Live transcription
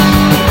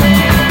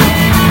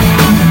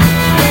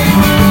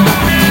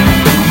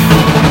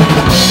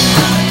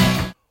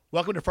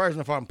Welcome to Friars on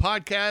the Farm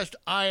podcast.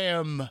 I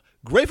am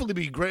grateful to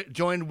be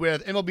joined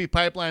with MLB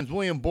Pipeline's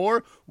William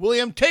Boor.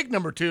 William, take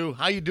number 2.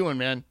 How you doing,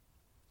 man?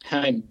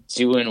 I'm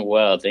doing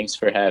well. Thanks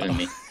for having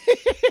me.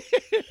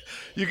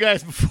 You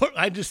guys,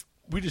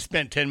 we just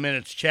spent 10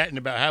 minutes chatting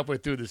about halfway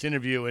through this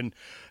interview, and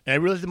I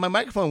realized that my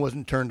microphone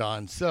wasn't turned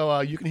on.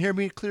 So you can hear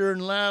me clear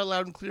and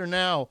loud and clear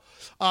now.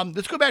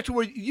 Let's go back to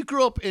where you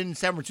grew up in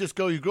San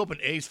Francisco. You grew up an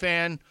A's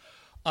fan.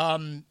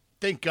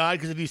 Thank God,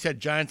 because if you said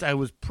Giants, I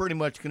was pretty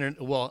much going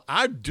to, well,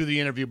 I'd do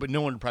the interview, but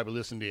no one would probably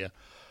listen to you.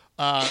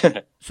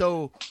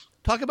 So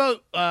talk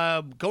about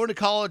going to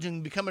college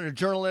and becoming a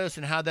journalist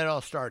and how that all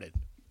started.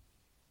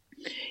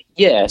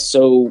 Yeah,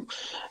 so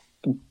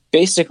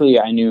basically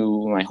I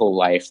knew my whole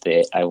life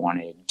that I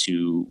wanted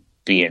to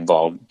be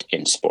involved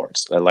in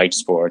sports. I liked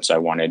sports. I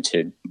wanted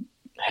to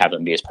have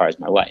them be as part of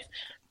my life.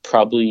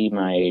 Probably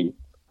my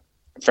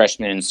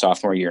freshman and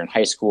sophomore year in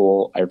high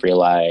school, I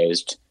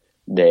realized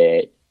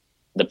that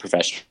the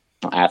professional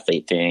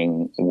athlete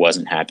thing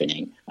wasn't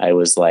happening. I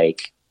was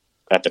like,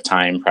 at the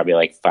time, probably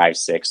like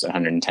 5'6",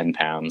 110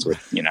 pounds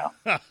with,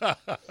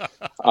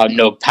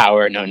 no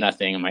power, no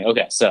nothing. I'm like,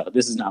 okay, so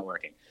this is not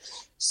working.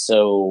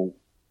 So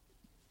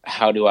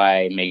how do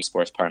I make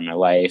sports part of my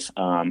life?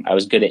 I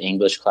was good at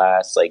English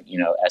class, like,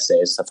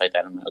 essays, stuff like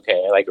that. I'm like,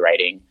 okay, I like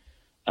writing.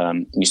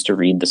 Used to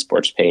read the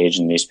sports page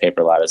in the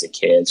newspaper a lot as a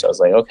kid. So I was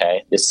like,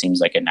 okay, this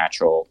seems like a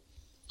natural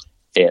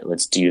fit.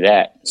 Let's do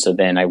that. So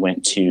then I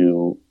went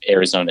to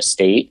Arizona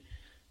State,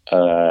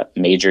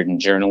 majored in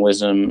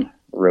journalism,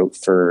 wrote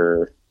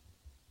for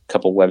a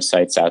couple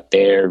websites out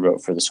there,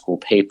 wrote for the school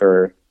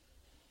paper,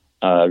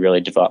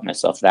 really developed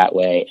myself that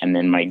way. And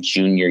then my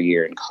junior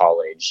year in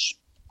college,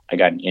 I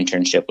got an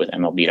internship with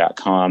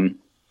MLB.com.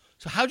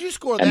 So how'd you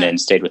score that? And then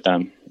stayed with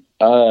them.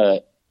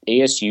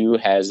 ASU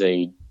has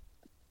a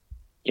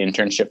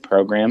internship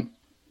program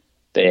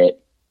that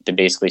they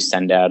basically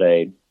send out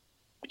a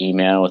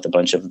email with a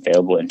bunch of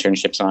available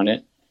internships on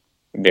it,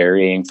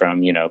 varying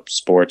from,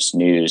 sports,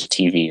 news,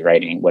 TV,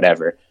 writing,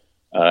 whatever.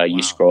 Wow.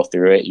 You scroll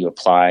through it, you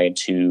apply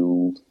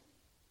to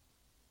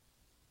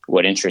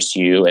what interests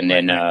you, and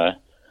then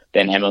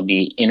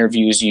MLB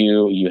interviews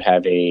you. You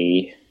have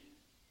a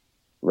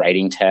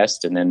writing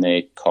test, and then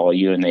they call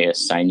you and they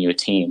assign you a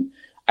team.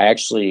 I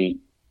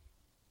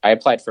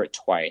applied for it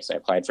twice. I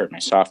applied for it my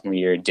sophomore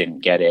year, didn't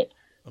get it,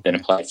 then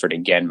applied for it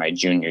again my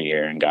junior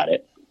year and got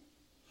it.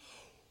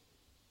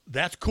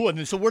 That's cool.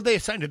 And so were they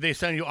assigned? Did they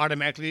assign you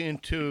automatically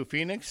into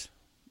Phoenix?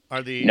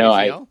 Or the No,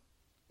 ACL?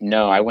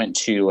 I went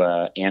to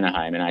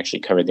Anaheim and I actually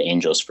covered the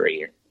Angels for a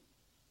year.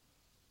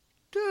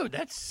 Dude,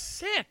 that's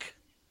sick.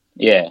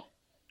 Yeah.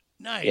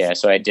 Nice. Yeah,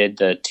 so I did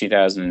the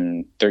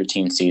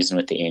 2013 season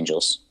with the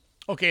Angels.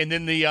 Okay, and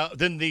then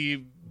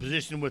the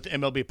position with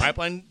MLB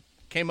Pipeline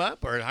came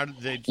up, or how did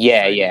they?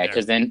 Yeah,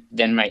 because then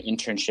my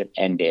internship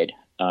ended.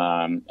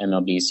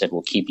 MLB said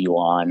we'll keep you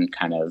on,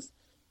 kind of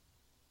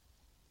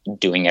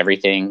doing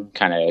everything,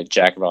 kind of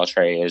jack of all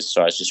trades.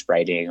 So I was just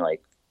writing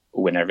like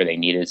whenever they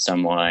needed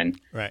someone,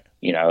 right?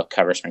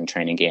 Cover spring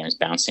training games,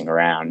 bouncing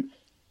around.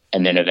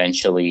 And then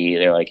eventually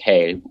they're like,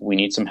 hey, we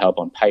need some help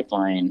on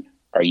Pipeline.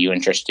 Are you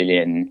interested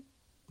in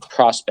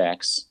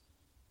prospects?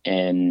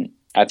 And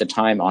at the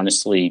time,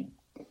 honestly,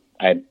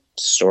 I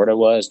sort of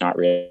was, not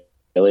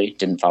really,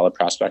 didn't follow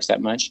prospects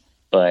that much.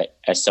 But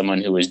as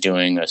someone who was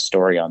doing a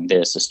story on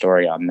this, a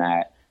story on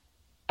that,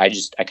 I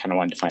kind of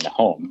wanted to find a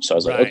home. So I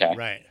was like, okay.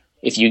 Right.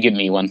 If you give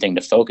me one thing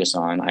to focus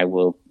on, I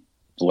will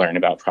learn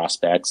about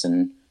prospects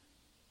and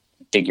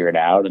figure it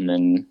out. And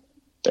then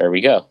there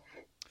we go.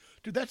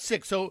 Dude, that's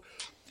sick. So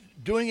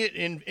doing it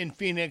in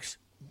Phoenix,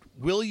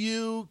 could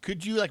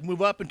you like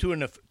move up into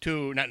an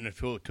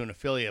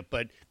affiliate,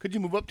 but could you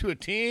move up to a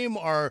team,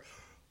 or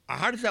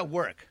how does that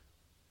work?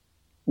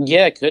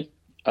 Yeah, I could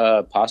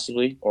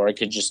possibly, or I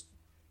could just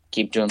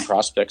keep doing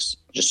prospects.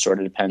 Just sort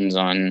of depends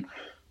on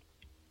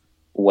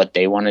what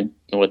they want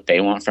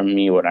from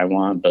me, what I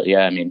want. But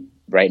yeah, I mean,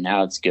 right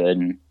now it's good,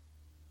 and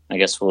I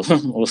guess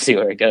we'll see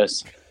where it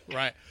goes.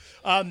 Right.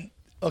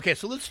 Okay,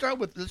 so let's start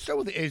with the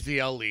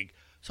AZL League.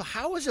 So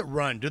how is it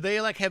run? Do they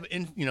like have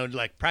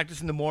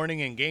practice in the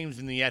morning and games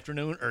in the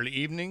afternoon, early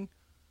evening?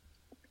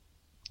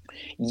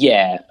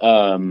 Yeah.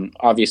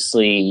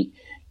 Obviously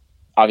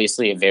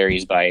it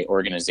varies by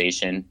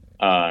organization.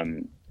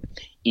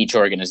 Each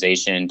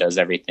organization does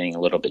everything a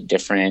little bit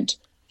different.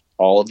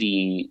 All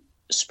the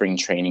spring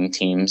training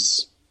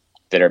teams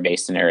that are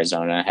based in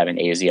Arizona have an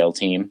AZL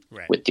team,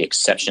 right, with the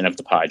exception of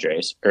the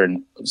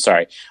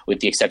with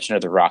the exception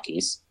of the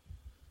Rockies.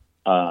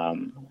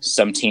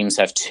 Some teams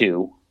have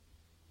two,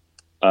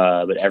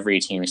 but every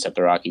team except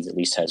the Rockies at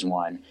least has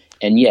one.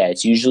 And yeah,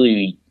 it's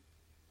usually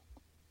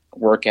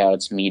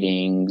workouts,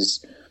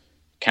 meetings,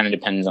 kind of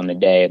depends on the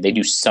day. They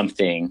do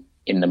something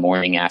in the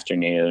morning,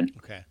 afternoon.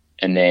 Okay.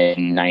 And then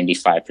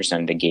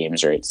 95% of the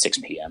games are at 6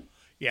 p.m.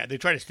 Yeah, they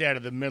try to stay out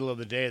of the middle of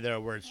the day there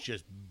where it's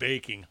just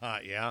baking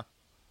hot, yeah?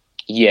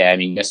 Yeah, I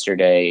mean,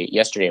 yesterday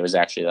was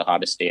actually the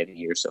hottest day of the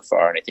year so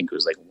far, and I think it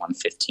was like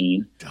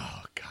 115.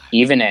 Oh, God.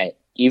 Even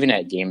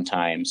at game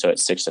time, so at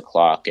 6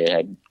 o'clock, it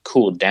had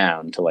cooled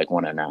down to like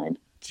 109.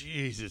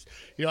 Jesus.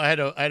 I had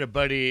a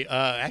buddy,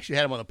 actually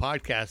had him on the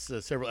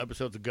podcast several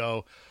episodes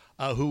ago,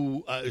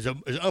 who is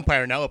an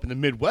umpire now up in the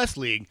Midwest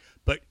League,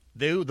 but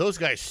those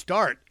guys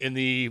start in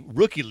the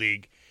rookie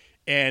league,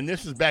 and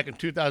this was back in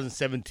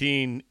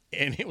 2017,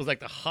 and it was like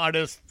the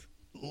hottest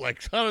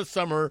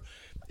summer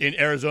in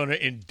Arizona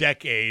in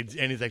decades,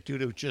 and he's like,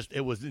 dude,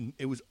 it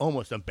was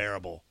almost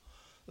unbearable.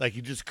 Like,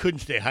 you just couldn't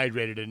stay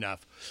hydrated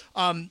enough.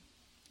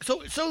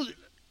 So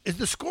is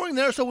the scoring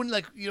there? So when,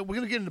 like, we're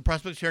going to get into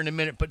prospects here in a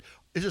minute, but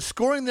is the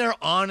scoring there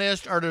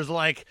honest, or there's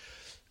like,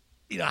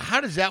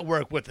 how does that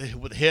work with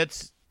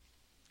hits?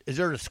 Is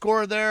there a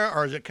score there,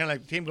 or is it kind of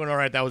like the team going, all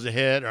right, that was a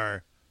hit,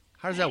 or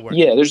how does that work?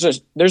 Yeah,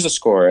 there's a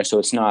score, so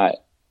it's not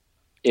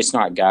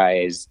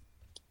guys,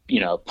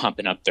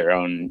 pumping up their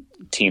own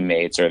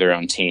teammates or their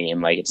own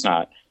team. Like, it's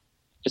not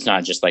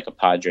just like a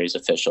Padres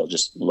official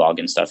just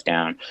logging stuff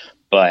down,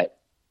 but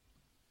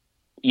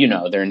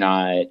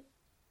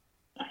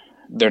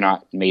they're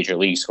not major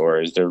league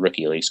scorers, they're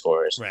rookie league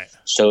scorers. Right.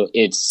 So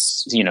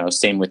it's,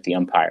 same with the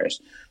umpires.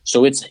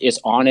 So it's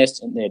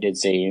honest, and that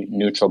it's a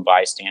neutral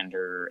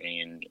bystander,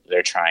 and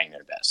they're trying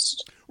their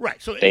best.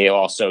 Right. So they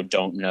also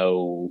don't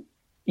know,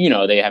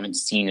 they haven't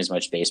seen as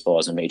much baseball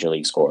as a major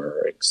league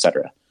scorer, et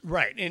cetera.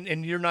 Right.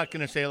 And you're not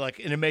going to say, like,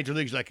 in the major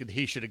leagues, like,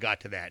 he should have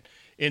got to that.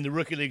 In the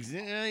rookie leagues,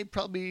 he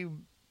probably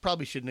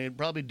shouldn't. He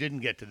probably didn't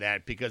get to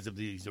that because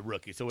he's a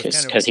rookie. So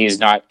it's because he's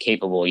not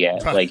capable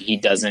yet. Right. Like, he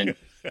doesn't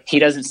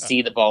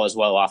see the ball as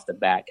well off the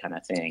bat, kind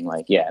of thing.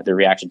 Like, yeah, the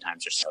reaction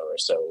times are slower,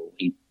 so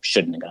he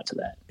shouldn't have got to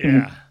that.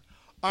 Yeah.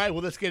 All right,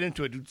 well, let's get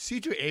into it. Dude,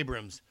 C.J.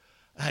 Abrams,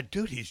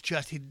 dude, he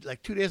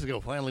like 2 days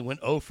ago finally went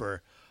 0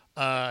 for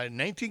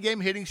 19-game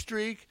hitting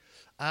streak.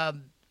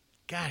 God,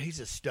 he's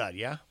a stud,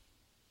 yeah?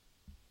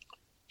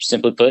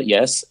 Simply put,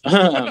 yes.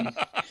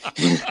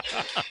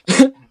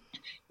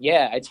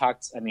 Yeah,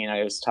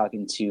 I was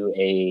talking to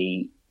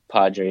a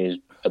Padres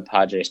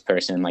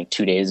person like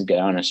 2 days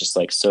ago, and it's just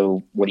like,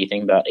 so what do you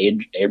think about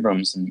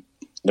Abrams? And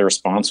the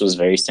response was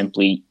very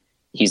simply,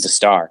 he's a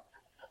star.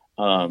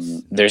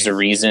 There's a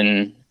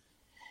reason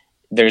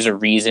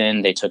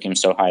they took him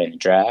so high in the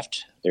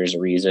draft. There's a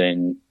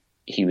reason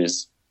he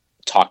was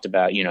talked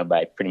about,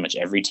 by pretty much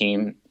every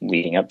team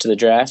leading up to the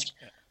draft.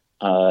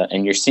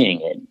 And you're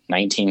seeing it.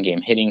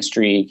 19-game hitting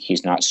streak.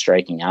 He's not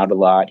striking out a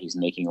lot. He's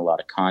making a lot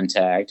of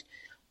contact.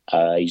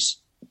 He's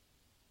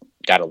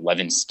got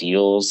 11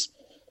 steals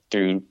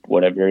through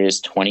whatever it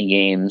is, 20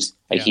 games.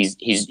 Like, yeah.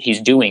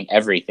 He's doing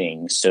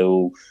everything.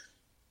 So,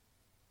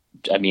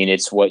 I mean,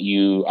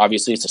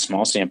 obviously it's a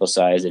small sample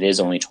size. It is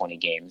only 20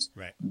 games,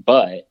 right?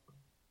 But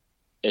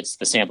it's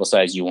the sample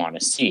size you want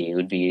to see. It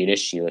would be an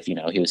issue if,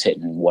 he was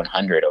hitting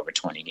 100 over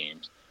 20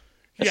 games.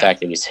 The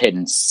fact that he's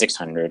hitting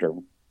 600 or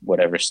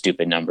whatever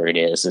stupid number it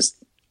is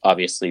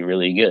obviously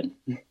really good.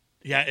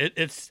 Yeah,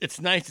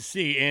 it's nice to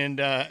see, and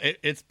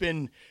it's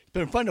been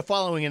fun to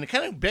following, and it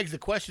kind of begs the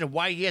question of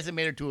why he hasn't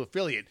made it to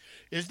affiliate.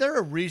 Is there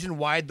a reason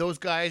why those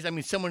guys? I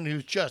mean, someone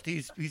who's just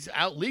he's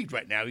out leagued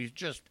right now.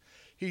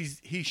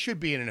 He should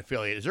be in an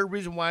affiliate. Is there a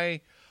reason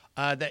why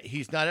that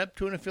he's not up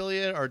to an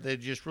affiliate, or they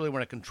just really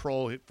want to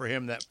control for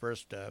him that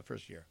first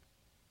year?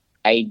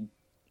 I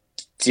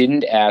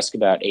didn't ask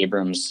about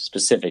Abrams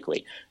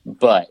specifically,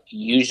 but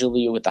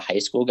usually with the high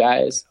school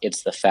guys,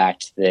 it's the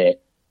fact that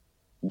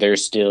they're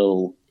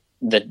still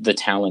the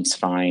talent's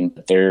fine,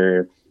 but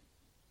they're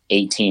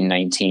 18,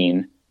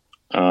 19.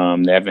 They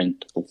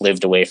haven't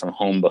lived away from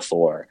home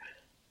before.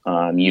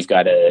 You've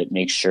got to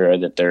make sure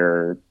that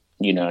they're,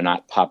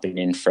 not popping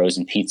in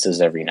frozen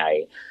pizzas every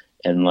night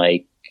and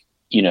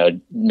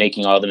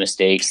making all the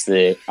mistakes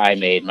that I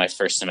made my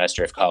first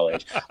semester of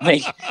college.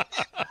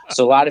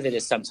 So a lot of it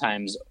is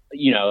sometimes,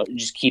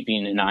 just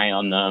keeping an eye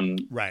on them,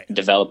 right?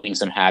 Developing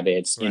some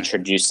habits, right.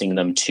 Introducing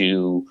them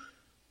to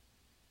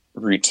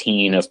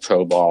routine of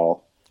pro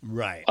ball,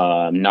 right?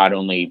 Not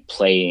only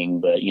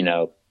playing, but,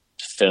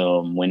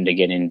 film, when to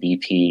get in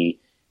BP,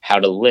 how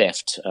to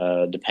lift,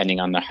 depending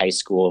on the high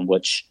school and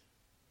which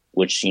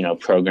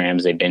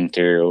programs they've been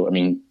through. I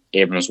mean,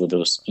 Abrams with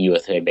those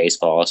USA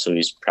baseball, so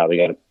he's probably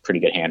got a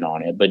pretty good handle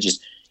on it. But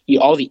just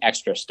all the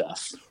extra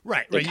stuff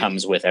that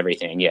comes with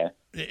everything, yeah.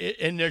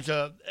 And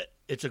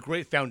it's a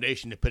great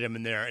foundation to put him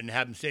in there and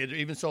have him stay there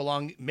even so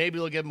long. Maybe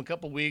they'll give him a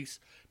couple weeks,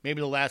 maybe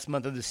the last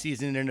month of the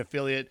season in an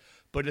affiliate.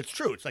 But it's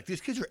true. It's like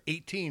these kids are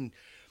 18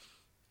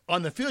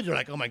 on the field. You're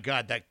like, oh my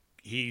God, that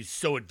he's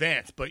so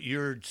advanced. But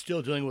you're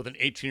still dealing with an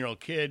 18-year-old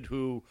kid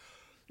who.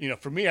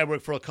 For me, I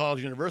work for a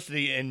college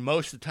university, and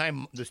most of the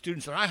time, the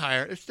students that I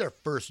hire, it's their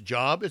first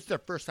job. It's their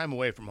first time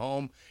away from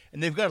home,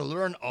 and they've got to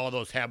learn all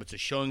those habits of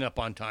showing up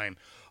on time,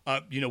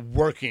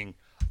 working,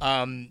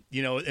 and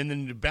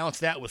then to balance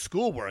that with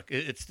schoolwork.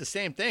 It's the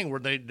same thing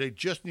where they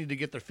just need to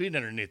get their feet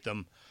underneath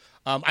them.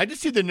 I just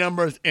see the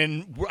numbers,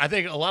 and I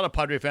think a lot of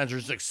Padre fans are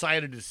just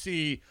excited to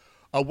see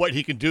what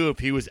he can do if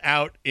he was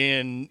out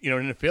in,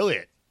 an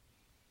affiliate.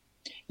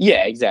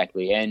 Yeah,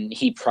 exactly, and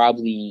he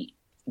probably...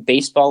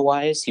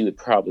 baseball-wise, he would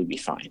probably be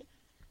fine.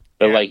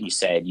 But like you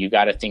said, you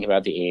got to think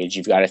about the age.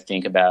 You've got to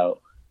think about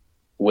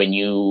when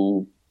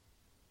you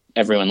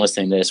everyone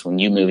listening to this, when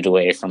you moved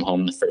away from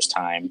home the first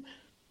time,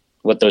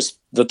 what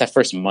that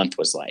first month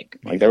was like.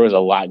 Like there was a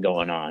lot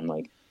going on.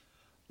 Like,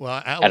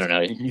 well, I don't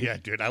know. Yeah,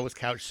 dude, I was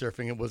couch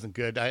surfing. It wasn't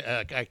good.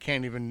 I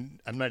can't even.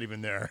 I'm not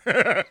even there.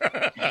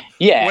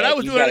 Yeah, what I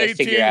was doing at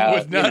 18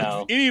 was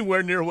not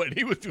anywhere near what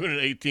he was doing at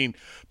 18.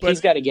 But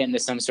he's got to get into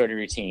some sort of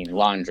routine: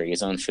 laundry,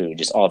 his own food,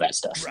 just all that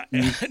stuff.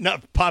 Right.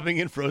 Not popping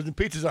in frozen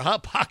pizzas or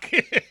Hot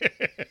Pocket.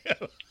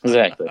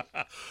 Exactly.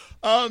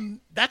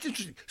 That's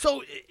interesting.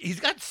 So he's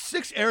got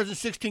 6 errors in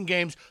 16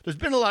 games. There's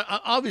been a lot.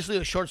 Obviously,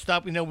 a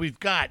shortstop. We've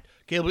got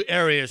Gabriel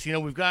Arias.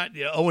 We've got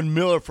Owen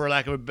Miller, for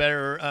lack of a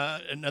better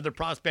another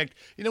prospect.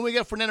 We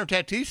got Fernando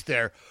Tatis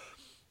there.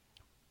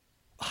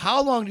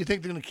 How long do you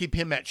think they're going to keep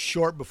him at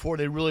short before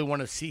they really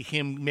want to see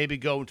him maybe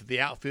go into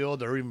the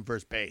outfield or even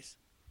first base?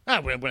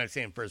 Not when I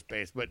say in first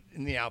base, but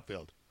in the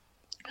outfield.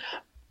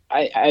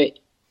 I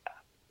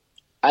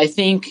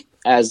think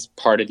as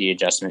part of the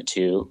adjustment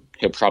too,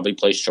 he'll probably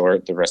play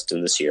short the rest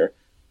of this year,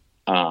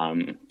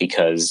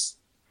 because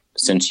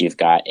since you've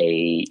got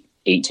a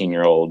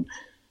 18-year-old,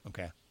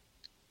 okay,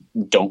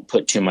 don't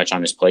put too much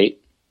on his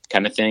plate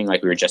kind of thing.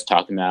 Like we were just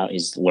talking about,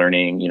 he's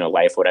learning,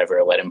 life,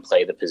 whatever. Let him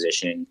play the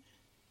position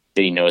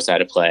that he knows how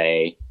to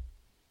play.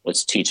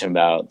 Let's teach him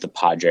about the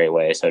Padre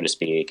way, so to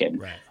speak,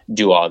 and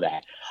do all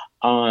that.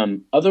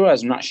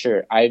 Otherwise, I'm not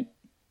sure. I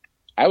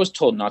was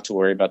told not to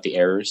worry about the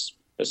errors.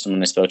 But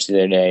someone I spoke to the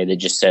other day, they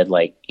just said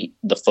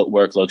the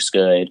footwork looks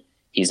good.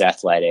 He's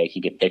athletic.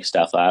 He can pick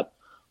stuff up.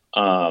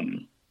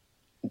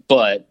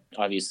 But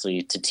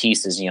obviously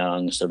Tatis is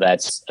young, so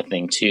that's a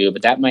thing too.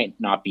 But that might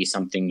not be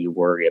something you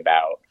worry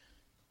about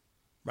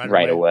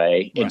right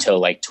away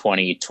until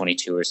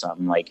 2022 or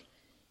something. Like,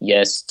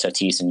 yes,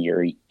 Tatis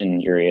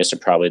and Urias are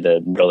probably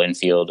the middle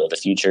infield of the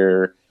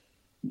future,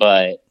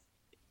 but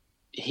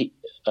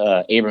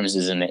Abrams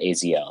is in the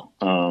AZL.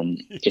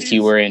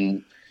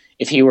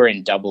 If he were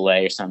in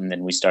Double-A or something,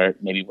 then we start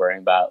maybe worrying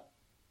about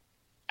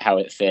how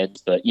it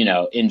fits. But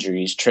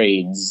injuries,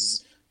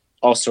 trades,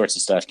 all sorts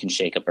of stuff can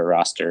shake up a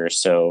roster.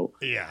 So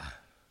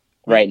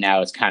right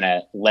now it's kind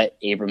of let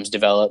Abrams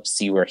develop,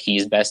 see where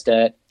he's best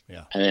at,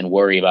 and then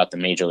worry about the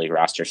major league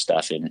roster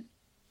stuff in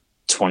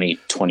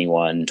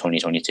 2021,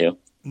 2022.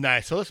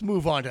 Nice. So let's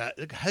move on to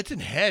Hudson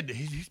Head.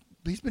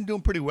 He's been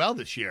doing pretty well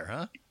this year,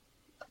 huh?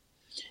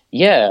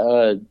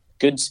 Yeah,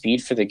 good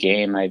speed for the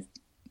game. I've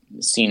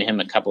seen him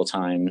a couple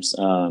times.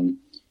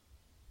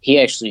 He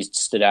actually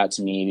stood out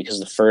to me because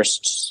the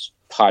first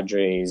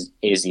Padres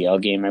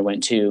AZL game I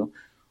went to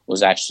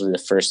was actually the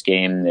first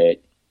game that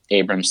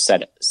Abrams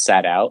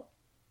sat out.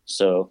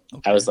 So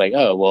I was like,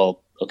 oh,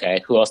 well,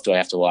 okay, who else do I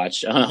have to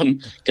watch?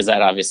 Because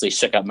that obviously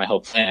shook up my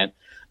whole plan.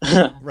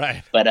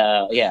 Right. But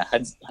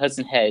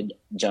Hudson Head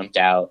jumped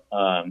out.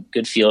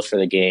 Good feel for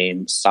the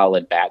game,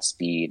 solid bat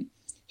speed.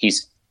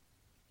 He's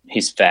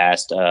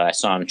fast. I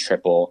saw him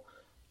triple.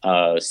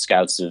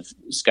 Scouts have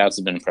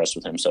been impressed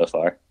with him so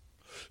far.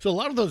 So a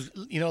lot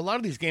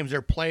of these games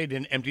are played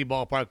in empty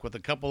ballpark with a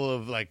couple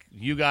of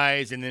you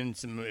guys and then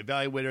some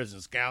evaluators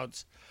and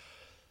scouts.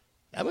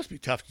 That must be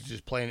tough to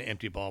just play in an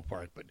empty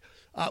ballpark. But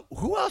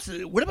who else?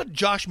 What about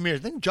Josh Mears?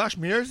 I think Josh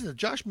Mears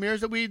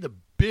the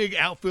big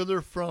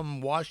outfielder from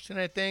Washington,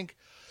 I think.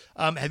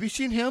 Have you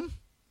seen him?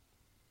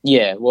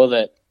 Yeah, well,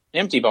 the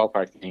empty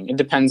ballpark thing, it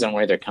depends on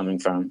where they're coming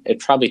from.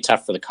 It's probably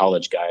tough for the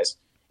college guys.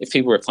 If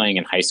people were playing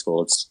in high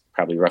school, it's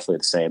probably roughly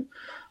the same.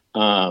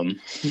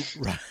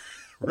 Right.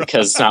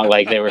 Because it's not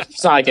like they were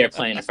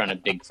playing in front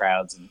of big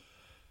crowds in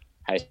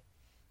high school.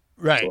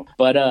 Right.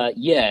 But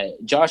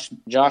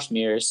Josh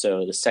Mears,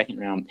 so the second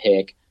round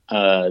pick,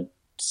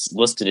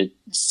 listed at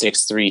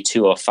 6'3",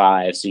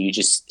 205. So you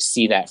just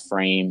see that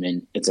frame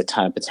and it's a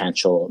ton of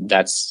potential.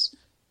 That's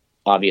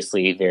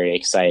obviously very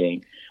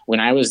exciting. When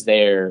I was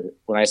there,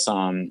 when I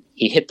saw him,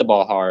 he hit the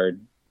ball hard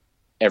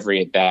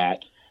every at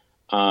bat.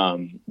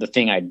 The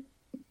thing I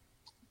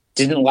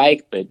didn't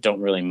like, but don't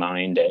really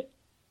mind at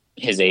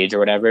his age or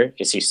whatever,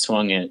 is he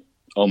swung at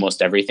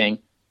almost everything.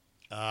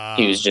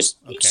 He was just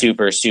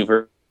super,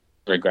 super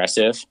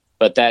aggressive,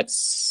 but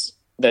that's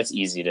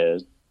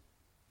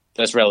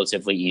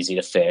relatively easy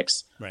to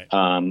fix. Right.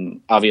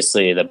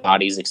 Obviously the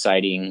body's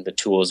exciting, the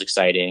tool is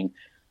exciting.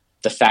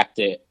 The fact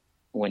that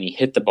when he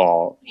hit the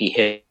ball, he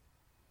hit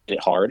it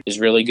hard is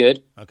really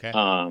good. Okay.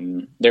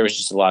 There was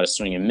just a lot of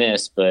swing and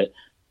miss, but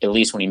at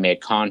least when he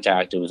made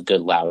contact, it was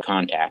good, loud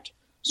contact.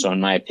 So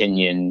in my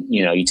opinion,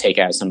 you take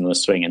out some of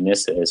those swing and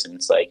misses and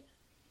it's like,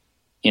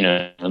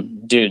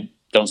 dude,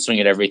 don't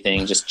swing at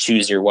everything. Just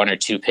choose your one or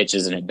two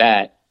pitches in at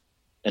bat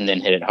and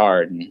then hit it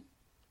hard. And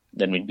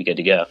then we'd be good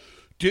to go.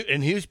 Dude,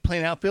 and he was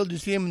playing outfield. Did you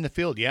see him in the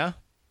field? Yeah.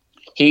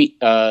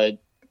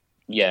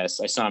 Yes,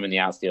 I saw him in the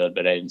outfield,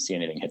 but I didn't see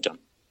anything hit him.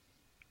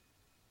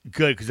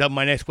 Good. Cause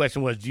my next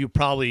question was, he's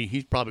probably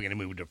going to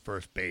move to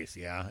first base.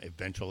 Yeah.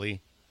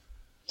 Eventually.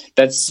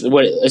 That's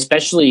what,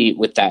 especially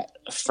with that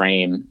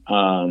frame.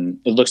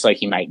 It looks like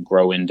he might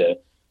grow into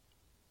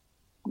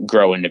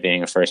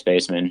being a first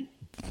baseman,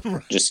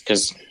 just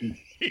because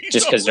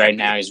right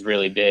now he's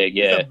really big.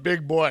 Yeah, he's a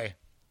big boy.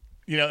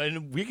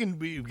 and we can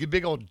be a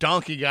big old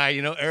donkey guy,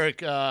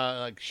 Eric,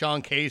 like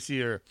Sean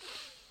Casey or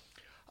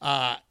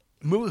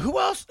who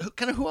else?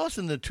 Who else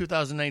in the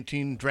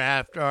 2019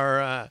 draft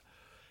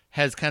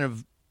has kind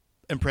of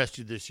impressed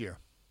you this year?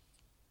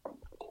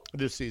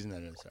 This season,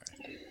 that is.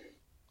 Sorry.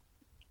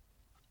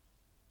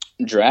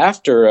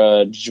 Draft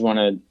or did you want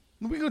to?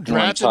 We go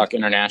draft. Talk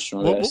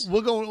international.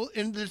 We'll go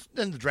in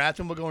the draft,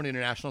 and we'll go into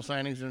international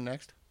signings in the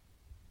next.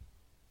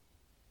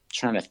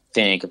 Trying to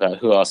think about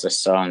who else I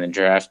saw in the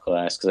draft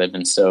class because I've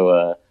been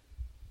so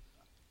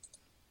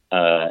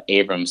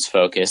Abrams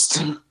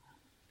focused.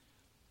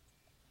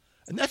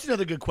 And that's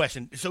another good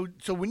question. So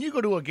when you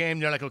go to a game,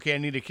 you're like, okay, I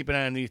need to keep an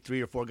eye on these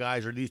 3 or 4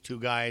 guys or these 2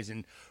 guys,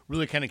 and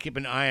really kind of keep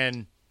an eye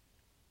on.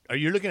 Are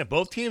you looking at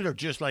both teams, or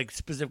just like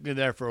specifically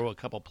there for a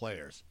couple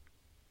players?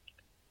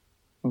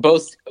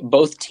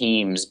 Both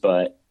teams,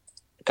 but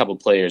a couple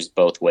players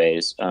both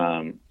ways.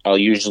 I'll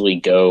usually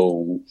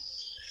go.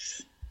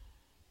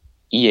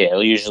 Yeah,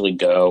 I'll usually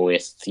go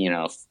with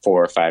 4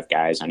 or 5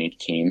 guys on each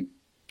team.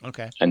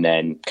 Okay, and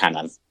then kind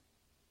of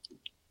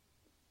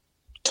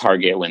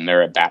target when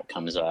their at bat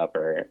comes up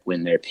or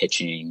when they're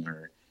pitching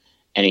or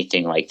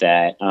anything like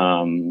that.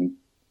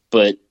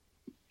 But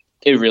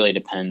it really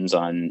depends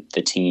on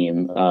the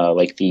team.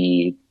 Like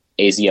the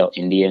AZL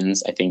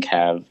Indians, I think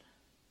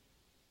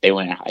they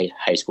went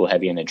high school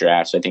heavy in the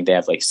draft. So I think they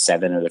have like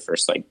 7 of the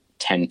first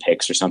 10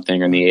 picks or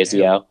something in the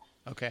AZL.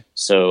 Okay.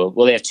 So,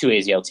 they have 2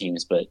 AZL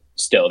teams, but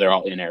still they're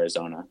all in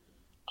Arizona.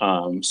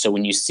 So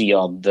when you see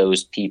all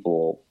those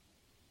people,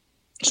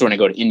 so when I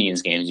go to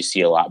Indians games, you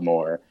see a lot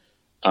more.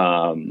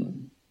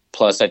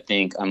 Plus, I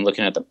think I'm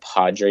looking at the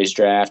Padres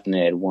draft, and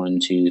they had 1,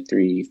 2,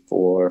 3,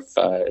 4,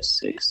 5,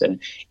 6, 7,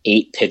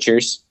 8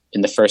 pitchers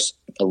in the first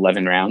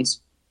 11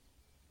 rounds.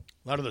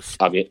 A lot of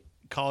the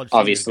college,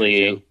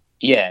 obviously,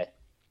 yeah.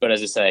 But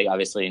as I say,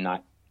 obviously,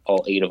 not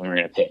all 8 of them are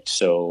going to pitch.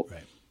 So,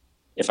 right.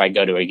 If I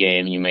go to a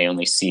game, you may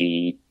only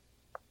see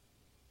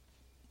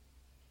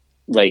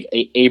like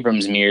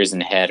Abrams, Mears,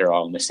 and Head are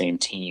all on the same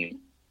team.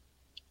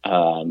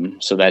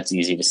 So that's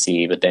easy to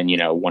see, but then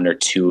 1 or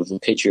 2 of the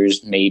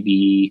pitchers,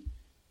 maybe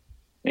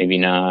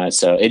not.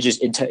 So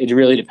it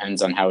really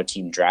depends on how a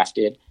team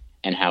drafted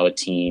and how a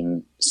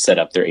team set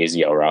up their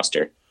AZL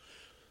roster.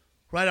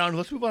 Right on.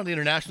 Let's move on to the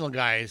international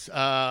guys.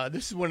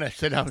 This is one I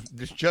said out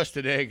just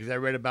today because I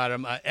read about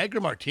him.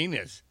 Edgar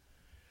Martinez.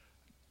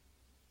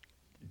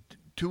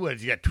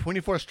 He got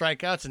 24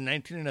 strikeouts and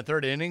 19 in the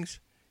 3rd innings.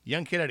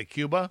 Young kid out of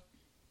Cuba.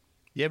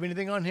 You have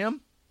anything on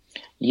him?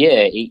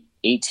 Yeah,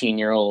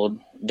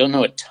 18-year-old. Don't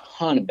know a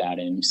ton about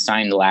him.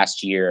 Signed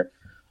last year.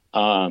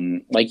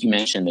 Like you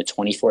mentioned, the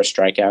 24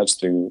 strikeouts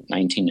through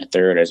 19 to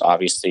 3rd is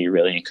obviously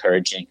really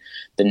encouraging.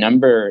 The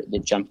number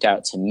that jumped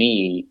out to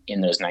me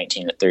in those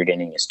 19 to 3rd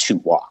inning is 2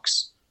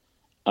 walks.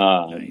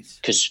 Nice.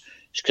 Because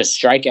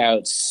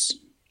strikeouts,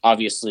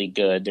 obviously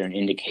good. They're an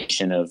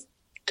indication of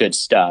good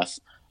stuff.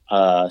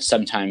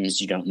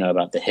 Sometimes you don't know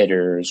about the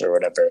hitters or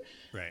whatever.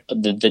 Right.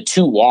 The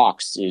 2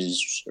 walks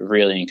is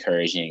really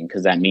encouraging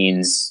because that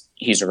means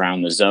he's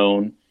around the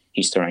zone,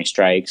 he's throwing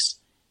strikes,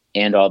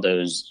 and all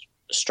those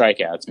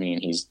strikeouts mean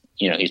he's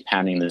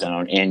pounding the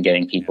zone and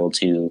getting people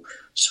to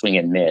swing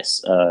and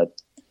miss.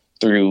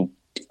 Through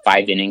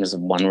 5 innings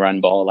of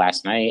 1-run ball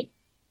last night,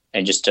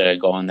 and just to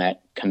go on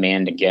that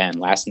command again,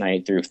 last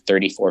night threw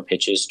 34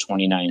 pitches,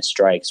 29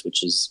 strikes,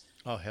 which is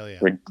hell yeah,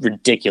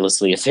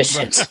 ridiculously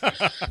efficient.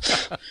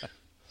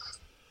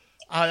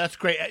 That's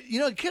great.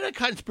 A kid I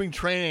caught in spring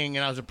training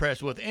and I was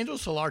impressed with, Angel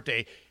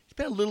Solarte. He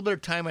spent a little bit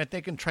of time, I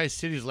think, in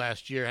Tri-Cities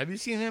last year. Have you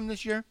seen him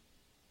this year?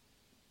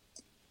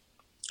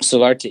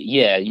 Solarte,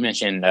 yeah, you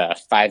mentioned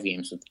 5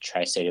 games with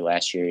Tri-City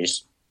last year.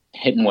 He's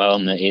hitting well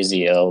in the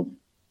AZL.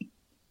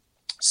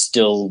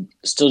 Still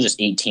just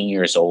 18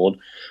 years old.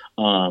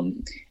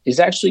 It's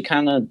actually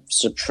kind of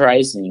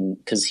surprising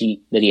because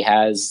he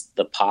has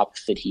the pop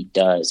that he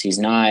does. He's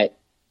not.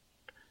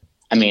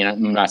 I mean,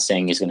 I'm not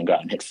saying he's going to go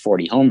out and hit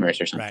 40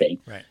 homers or something,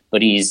 right.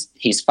 But he's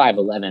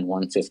 5'11",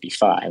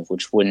 155,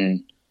 which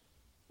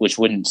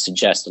wouldn't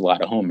suggest a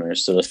lot of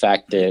homers. So the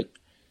fact that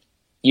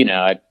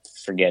I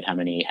forget how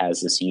many he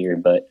has this year,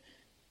 but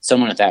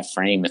someone at that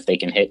frame, if they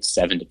can hit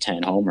 7 to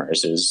 10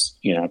 homers, is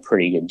a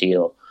pretty good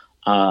deal.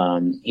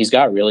 He's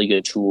got really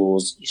good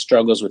tools. He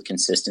struggles with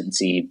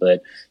consistency,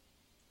 but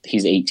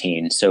he's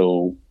 18,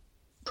 so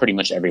pretty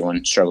much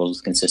everyone struggles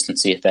with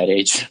consistency at that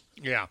age.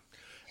 Yeah,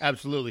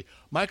 absolutely.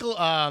 Michael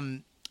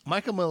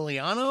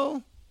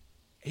Miliano,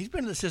 he's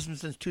been in the system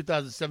since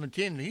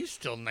 2017, and he's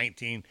still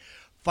 19.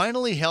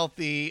 Finally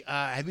healthy.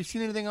 Have you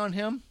seen anything on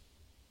him?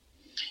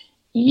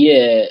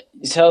 Yeah,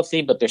 he's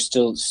healthy, but they're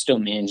still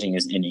managing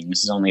his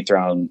innings. He's only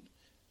thrown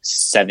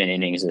 7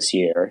 innings this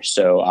year,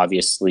 so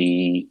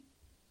obviously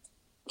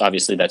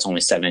that's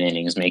only 7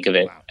 innings. Make of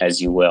it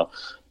as you will.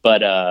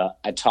 But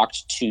I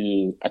talked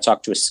to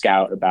a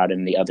scout about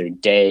him the other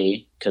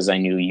day because I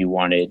knew you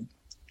wanted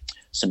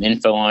some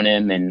info on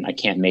him, and I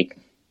can't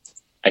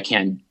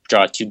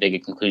draw too big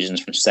of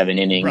conclusions from 7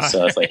 innings. Right.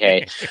 So I was like,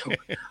 hey,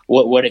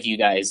 what have you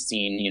guys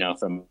seen,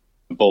 from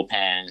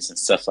bullpens and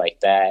stuff like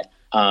that?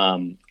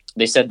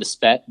 they said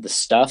the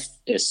stuff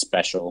is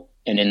special,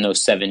 and in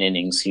those 7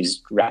 innings,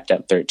 he's racked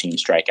up 13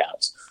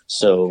 strikeouts.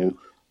 So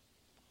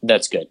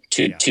that's good.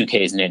 Two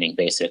Ks an inning,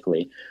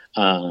 basically.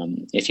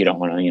 If you don't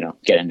want to,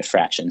 get into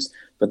fractions.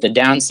 But the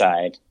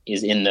downside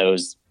is in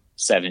those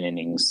 7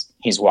 innings,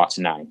 he's walked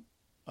 9.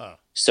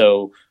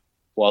 So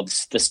while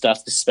the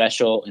stuff is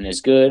special and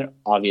is good,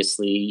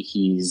 obviously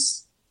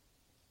he's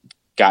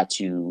got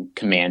to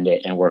command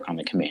it and work on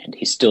the command.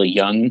 He's still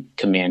young.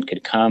 Command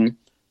could come,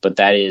 but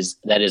that is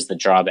the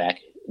drawback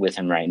with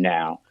him right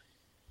now.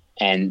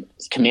 And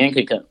command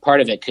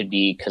part of it could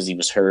be because he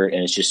was hurt,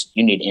 and it's just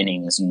you need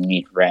innings and you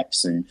need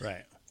reps, and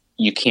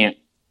you can't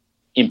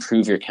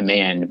improve your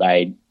command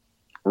by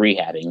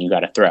rehabbing. You got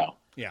to throw.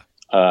 Yeah.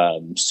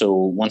 So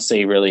once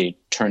they really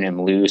turn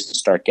him loose and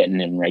start getting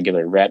him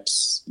regular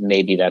reps,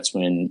 maybe that's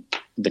when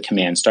the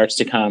command starts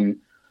to come,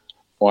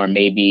 or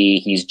maybe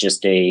he's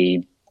just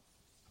a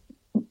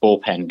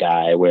bullpen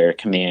guy where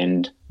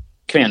command's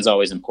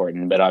always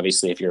important, but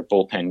obviously if you're a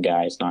bullpen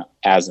guy, it's not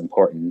as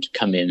important.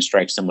 Come in,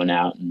 strike someone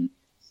out, and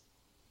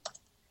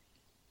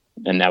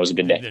that was a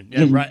good day.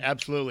 Yeah, right,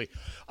 absolutely.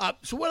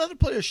 So what other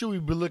players should we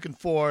be looking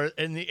for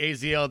in the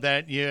AZL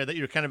that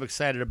you're kind of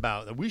excited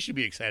about, that we should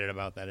be excited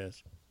about, that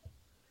is?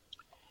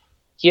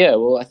 Yeah,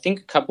 well, I think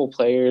a couple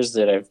players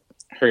that I've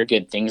heard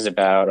good things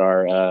about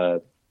are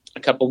a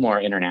couple more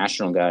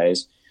international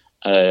guys.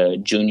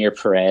 Junior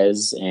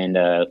Perez and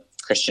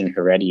Christian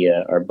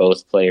Heredia are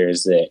both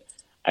players that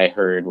I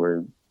heard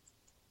were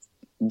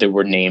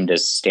named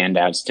as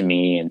standouts to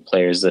me, and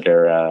players that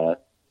are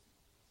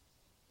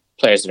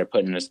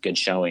putting us good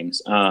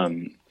showings.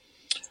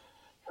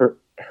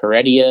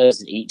 Heredia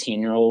is an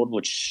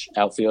 18-year-old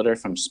outfielder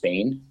from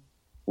Spain,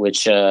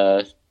 which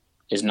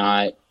is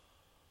not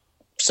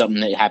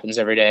something that happens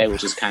every day,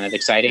 which is kind of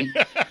exciting.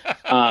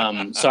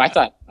 So I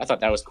thought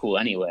that was cool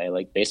anyway,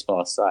 like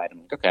baseball aside.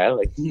 I'm like,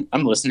 okay,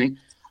 I'm listening.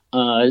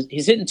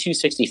 He's hitting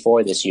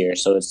 264 this year,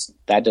 so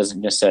that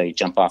doesn't necessarily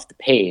jump off the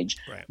page.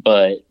 Right.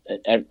 But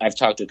I've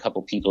talked to a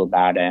couple people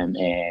about him,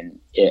 and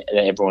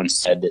everyone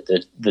said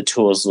that the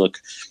tools look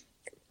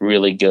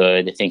really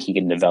good. I think he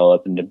can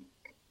develop into,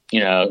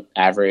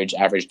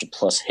 average to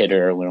plus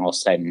hitter when all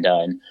said and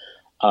done.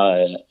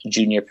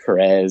 Junior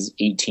Perez,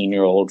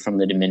 18-year-old from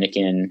the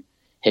Dominican,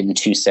 hitting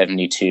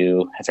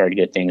 272. I've heard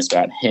good things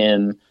about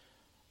him.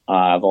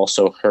 I've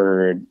also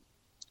heard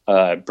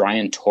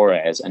Brian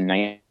Torres, a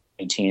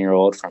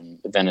 19-year-old from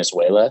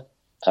Venezuela.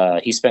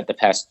 He spent the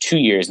past 2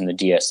 years in the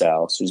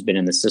DSL, so he's been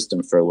in the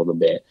system for a little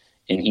bit,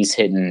 and he's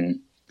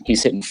hitting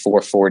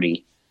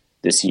 440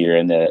 this year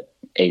in the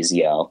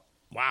AZL.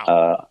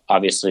 Wow.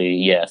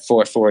 Obviously,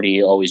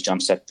 440 always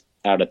jumps out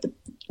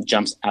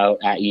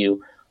at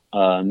you.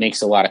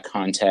 Makes a lot of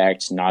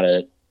contact. Not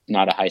a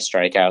high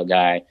strikeout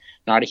guy.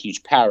 Not a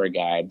huge power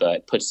guy,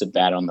 but puts the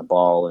bat on the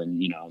ball and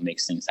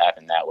makes things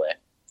happen that way.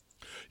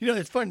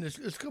 It's fun.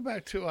 Let's go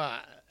back to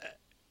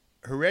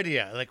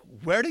Heredia. Like,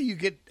 where do you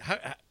get?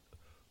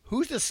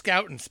 Who's the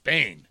scout in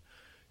Spain?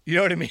 You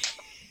know what I mean?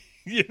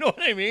 You know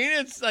what I mean?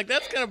 It's like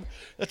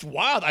that's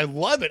wild. I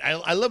love it.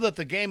 I love that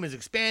the game is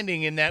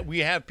expanding and that we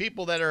have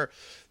people that are,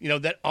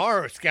 that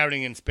are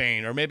scouting in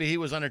Spain, or maybe he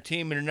was on a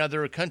team in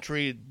another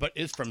country but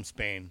is from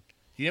Spain.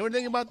 Do you know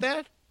anything about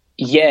that?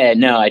 Yeah,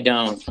 no, I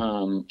don't.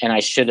 And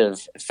I should have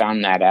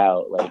found that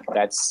out. Like,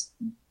 that's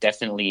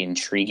definitely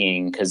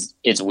intriguing because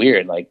it's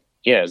weird. Like,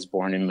 yeah, I was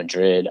born in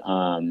Madrid.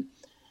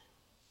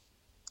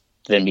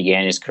 Then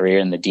began his career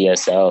in the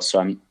DSL. So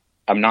I'm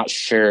not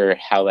sure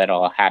how that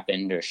all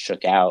happened or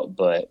shook out,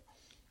 but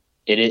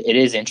it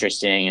is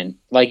interesting. And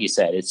like you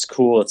said, it's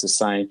cool. It's a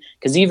sign,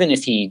 because even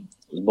if he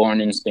was born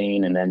in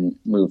Spain and then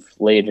moved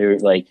later,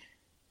 like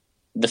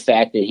the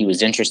fact that he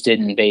was interested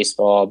in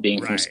baseball,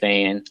 being from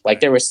Spain, like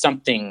there was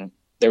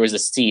a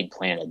seed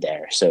planted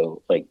there.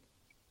 So like,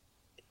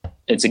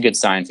 it's a good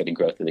sign for the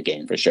growth of the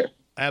game for sure.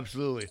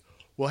 Absolutely.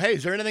 Well, hey,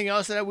 is there anything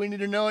else that we need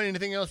to know?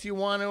 Anything else you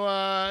want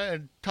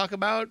to talk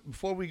about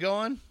before we go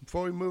on,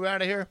 before we move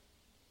out of here?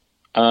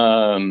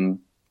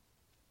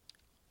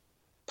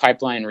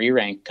 Pipeline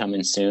re-rank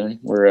coming soon.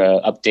 We're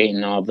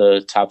updating all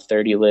the top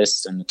 30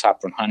 lists and the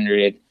top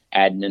 100,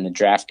 adding in the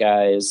draft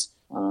guys.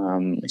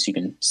 So you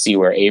can see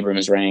where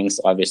Abrams ranks.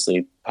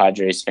 Obviously,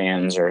 Padres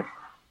fans are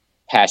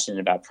passionate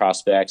about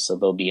prospects, so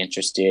they'll be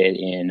interested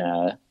in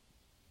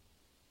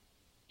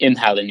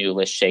how the new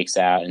list shakes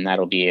out, and that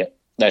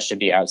should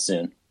be out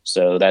soon.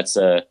 So that's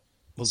something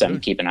to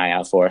keep an eye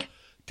out for.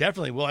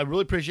 Definitely. Well, I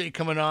really appreciate you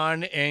coming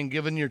on and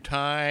giving your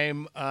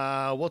time.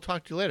 We'll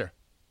talk to you later.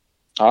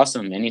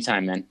 Awesome.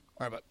 Anytime, man.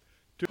 All right, bud.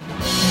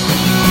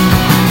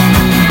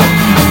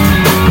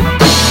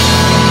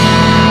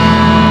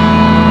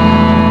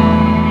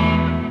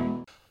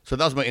 So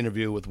that was my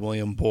interview with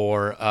William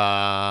Boor.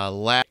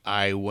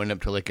 I went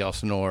up to Lake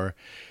Elsinore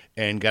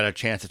and got a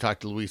chance to talk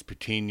to Luis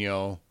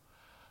Patino.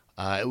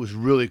 It was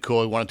really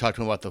cool. I want to talk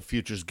to him about the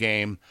Futures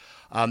game.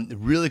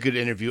 Really good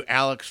interview.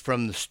 Alex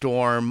from the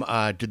Storm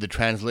did the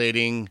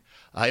translating.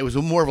 It was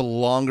more of a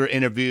longer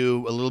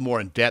interview, a little more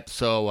in depth.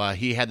 So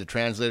he had the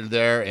translator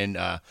there, and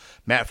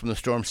Matt from the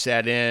Storm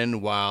sat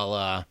in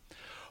while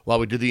while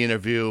we did the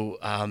interview.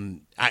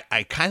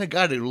 I kind of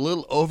got a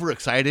little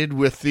overexcited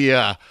with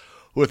the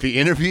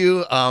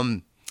interview.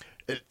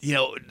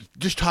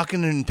 Just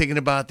talking and thinking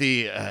about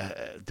the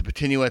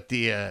Patino at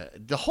the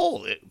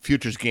whole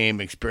Futures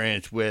game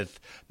experience with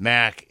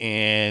Mac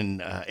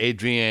and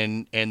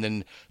Adrian, and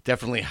then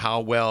definitely how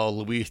well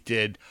Luis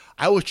did.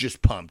 I was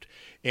just pumped.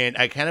 And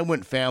I kind of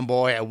went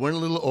fanboy. I went a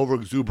little over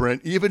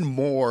exuberant, even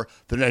more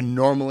than I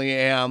normally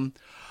am.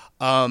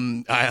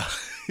 I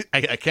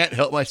can't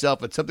help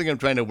myself. It's something I'm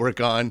trying to work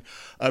on,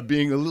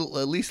 being at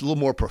least a little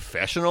more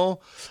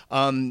professional.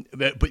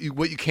 But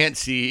what you can't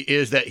see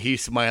is that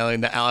he's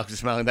smiling, that Alex is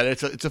smiling, that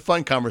it's a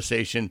fun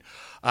conversation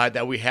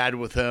that we had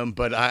with him.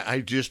 But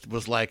I just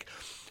was like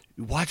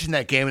watching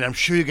that game, and I'm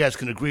sure you guys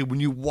can agree, when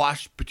you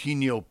watch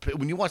Patino,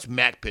 when you watch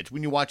Mac pitch,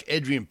 when you watch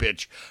Adrian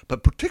pitch,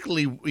 but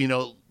particularly,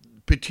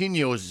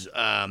 Patino's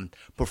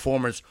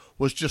performance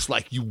was just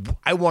like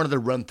I wanted to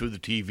run through the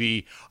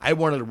TV. I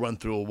wanted to run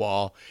through a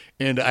wall,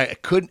 and I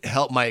couldn't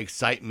help my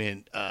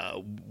excitement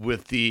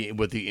with the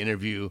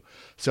interview.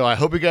 So I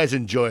hope you guys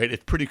enjoy it.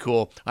 It's pretty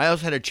cool. I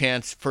also had a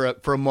chance for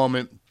a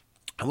moment.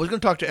 I was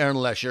going to talk to Aaron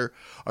Lesher.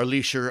 I'm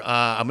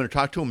going to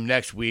talk to him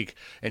next week,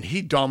 and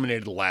he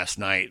dominated last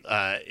night.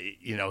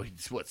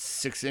 He's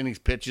 6 innings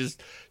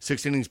pitched,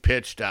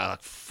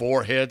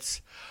 4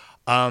 hits,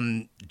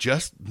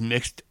 just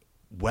mixed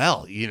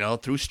well,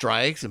 through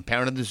strikes and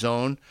pounded the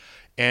zone,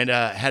 and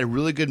had a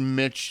really good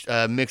mix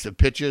of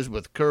pitches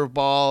with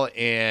curveball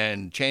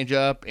and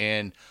changeup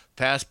and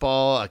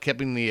fastball,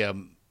 keeping the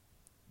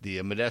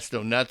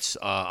Modesto nuts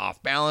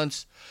off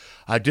balance.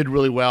 I did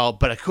really well,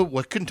 but I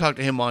couldn't talk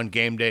to him on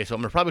game day, so I'm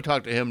going to probably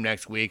talk to him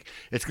next week.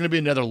 It's going to be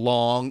another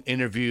long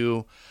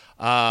interview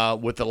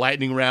with the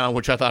lightning round,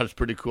 which I thought was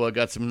pretty cool. I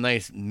got some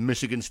nice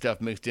Michigan stuff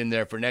mixed in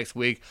there for next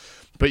week.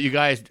 But you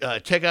guys,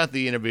 check out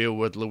the interview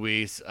with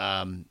Luis.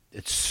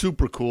 It's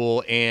super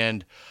cool,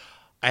 and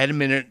I had a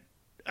minute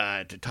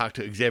to talk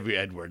to Xavier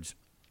Edwards.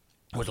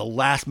 It was a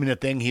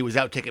last-minute thing. He was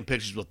out taking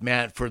pictures with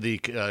Matt for the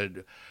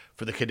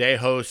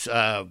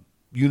Cadejos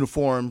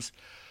uniforms,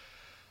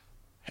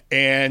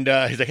 and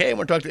he's like, "Hey, I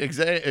want to talk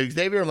to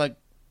Xavier." I'm like,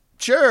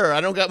 "Sure,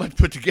 I don't got much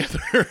put together."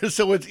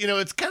 So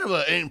it's kind of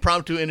an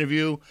impromptu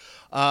interview,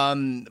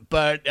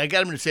 but I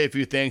got him to say a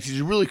few things.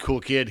 He's a really cool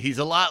kid. He's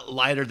a lot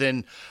lighter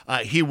than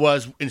he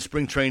was in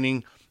spring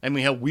training. I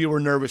mean, we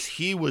were nervous.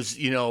 He was,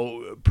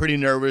 pretty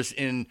nervous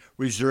and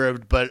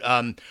reserved. But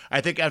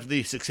I think after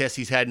the success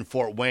he's had in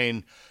Fort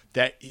Wayne,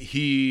 that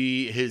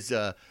he's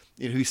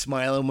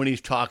smiling when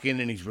he's talking,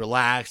 and he's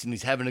relaxed, and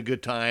he's having a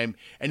good time,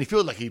 and he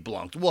feels like he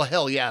belongs. Well,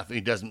 hell yeah, if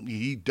he doesn't,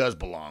 he does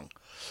belong.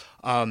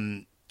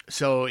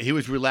 So he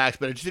was relaxed,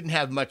 but I just didn't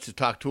have much to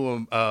talk to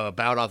him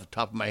about off the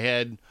top of my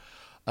head.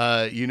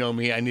 You know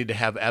me, I need to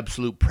have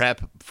absolute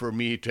prep for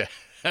me to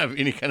have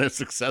any kind of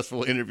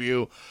successful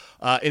interview.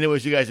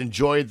 Anyways, you guys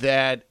enjoyed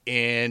that,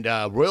 and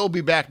Roy will be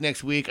back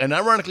next week. And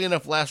ironically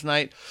enough, last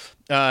night,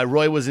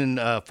 Roy was in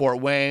Fort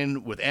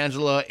Wayne with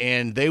Angela,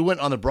 and they went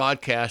on the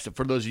broadcast.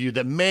 For those of you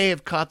that may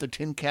have caught the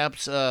Tin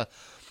Caps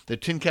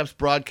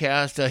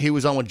broadcast, he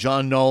was on with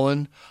John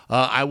Nolan.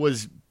 I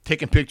was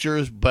taking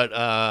pictures,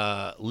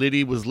 but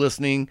Liddy was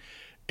listening,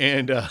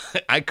 and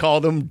I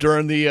called him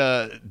during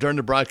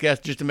the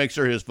broadcast just to make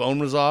sure his phone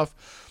was off.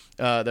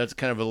 That's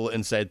kind of a little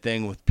inside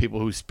thing with people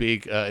who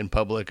speak in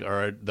public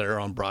or that are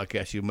on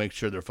broadcast. You make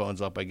sure their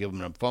phone's off by giving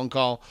them a phone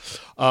call.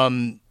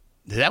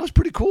 That was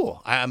pretty cool.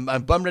 I'm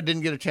bummed I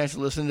didn't get a chance to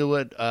listen to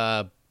it,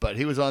 but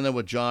he was on there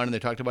with John, and they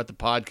talked about the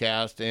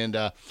podcast, and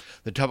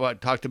they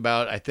talked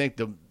about, I think,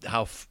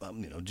 how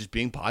just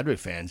being Padre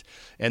fans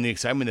and the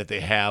excitement that they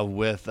have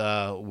with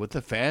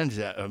the fans,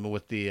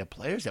 with the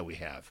players that we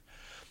have.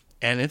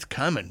 And it's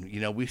coming.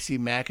 We see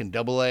Mac and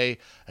AA.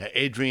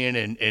 Adrian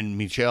and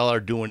Michelle are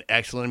doing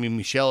excellent. I mean,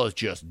 Michelle is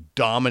just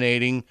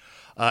dominating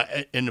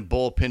in the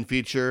bullpen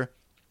feature.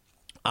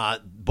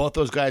 Both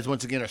those guys,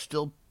 once again, are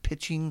still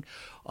pitching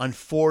on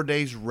 4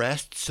 days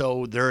rest,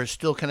 so they're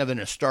still kind of in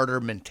a starter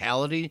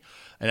mentality,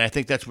 and I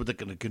think that's what they're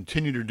going to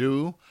continue to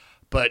do.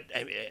 But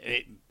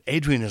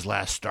Adrian's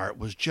last start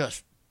was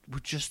just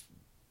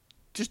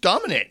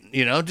dominating,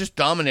 just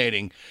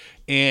dominating.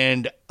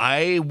 And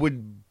I'm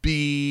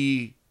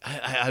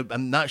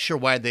not sure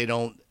why they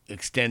don't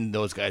extend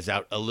those guys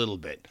out a little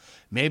bit.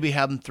 Maybe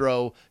have them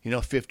throw,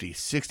 50,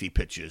 60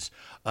 pitches,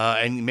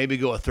 and maybe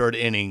go a third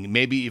inning,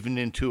 maybe even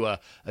into a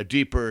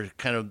deeper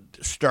kind of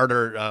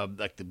starter,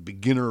 like the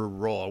beginner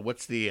role.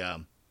 What's the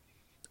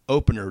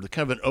opener, the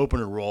kind of an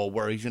opener role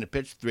where he's going to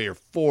pitch 3 or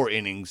 4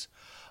 innings,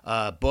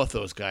 both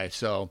those guys.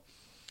 So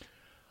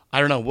I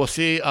don't know. We'll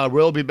see.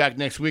 We'll be back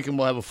next week, and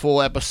we'll have a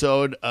full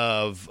episode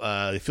of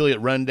the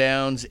affiliate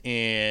rundowns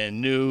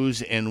and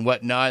news and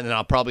whatnot. And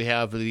I'll probably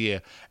have the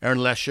Aaron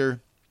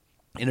Lesher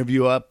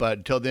interview up. But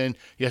until then,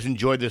 you guys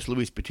enjoyed this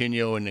Luis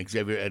Patino and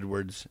Xavier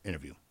Edwards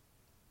interview.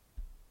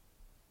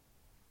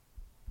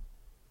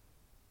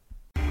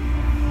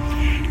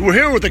 We're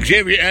here with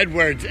Xavier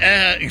Edwards.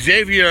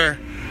 Xavier,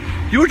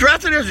 you were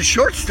drafted as a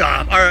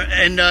shortstop,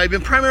 and you've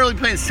been primarily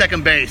playing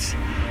second base.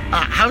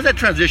 How's that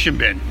transition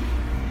been?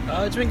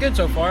 It's been good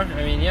so far.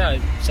 I mean, yeah, I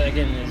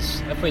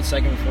played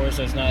second before,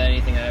 so it's not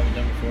anything I haven't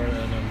done before.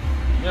 And,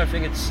 I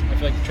feel like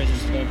the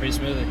transition is going pretty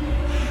smoothly.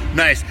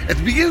 Nice. At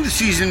the beginning of the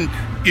season,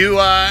 you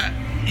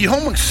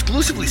home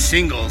exclusively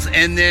singles,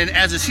 and then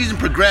as the season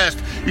progressed,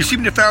 you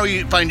seemed to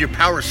find your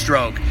power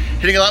stroke,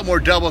 hitting a lot more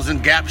doubles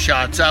and gap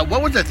shots.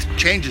 What were the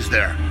changes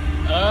there?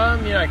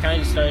 I kind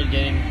of just started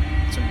getting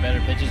some better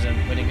pitches and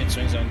putting good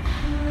swings on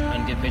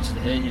good pitches to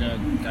hit.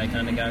 I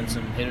kind of got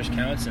some hitters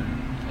counts and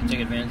I took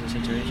advantage of the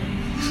situation.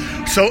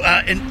 So,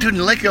 in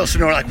Lake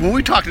Elsinore, like when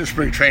we talked in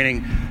spring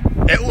training,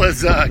 it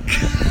was I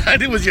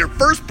think it was your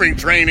first spring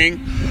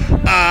training.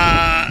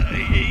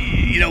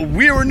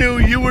 We were new,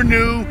 you were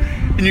new,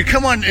 and you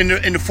come on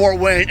into Fort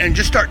Wayne and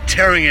just start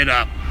tearing it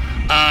up.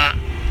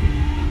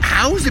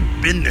 How has it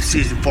been this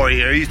season for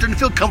you? Are you starting to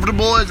feel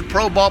comfortable as a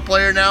pro ball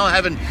player now,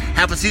 having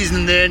half a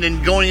season then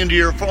and going into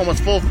your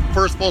almost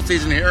first full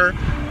season here?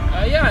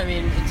 Yeah, I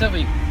mean, it's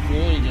definitely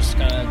cool. You just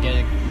kind of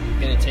get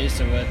a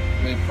taste of what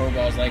really pro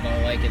ball is like.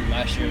 And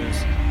last year was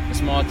a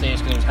small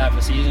taste because it was half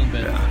a season,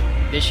 but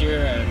this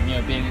year,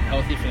 being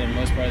healthy for the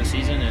most part of the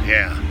season and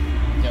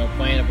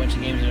playing a bunch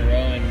of games in a row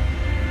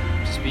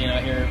and just being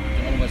out here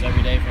almost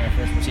every day for my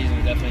first season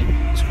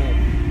is cool.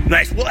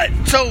 Nice. Well,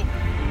 so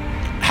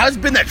how's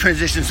been that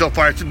transition so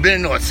far? It's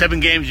been 7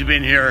 games you've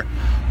been here.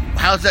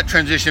 How's that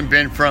transition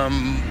been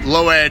from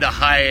low A to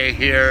high A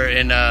here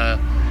in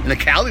the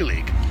Cali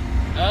League?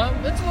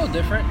 It's a little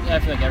different. Yeah, I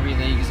feel like every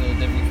league is a little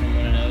different from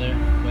one another.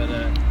 But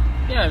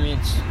I mean,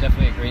 it's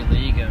definitely a great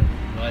league. A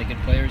lot of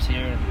good players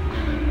here.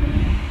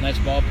 Nice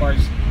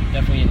ballparks.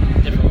 Definitely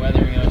different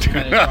weather. It's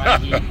kind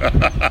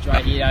of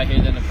dry heat out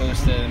here than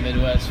opposed to the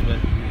Midwest, but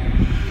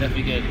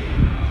definitely good.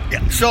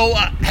 Yeah. So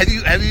have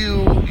you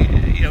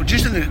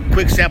just in the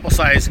quick sample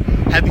size,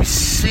 have you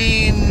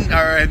seen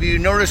or have you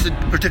noticed a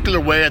particular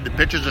way that the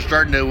pitchers are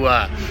starting to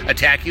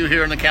attack you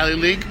here in the Cali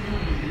League?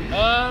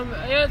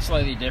 Yeah, it's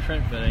slightly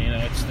different, but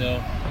it's still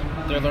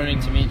they're learning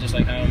to me just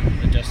like how I'm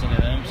adjusting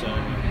to them. So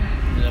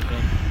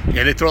definitely.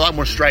 Yeah, they throw a lot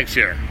more strikes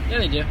here. Yeah,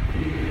 they do.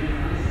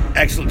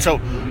 Excellent. So,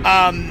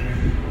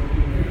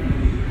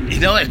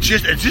 it's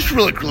just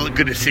really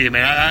good to see you,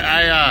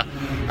 man.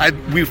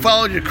 We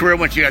followed your career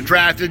once you got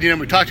drafted.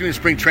 We talked to you in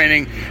spring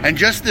training, and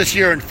just this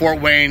year in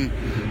Fort Wayne,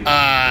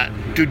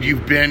 dude,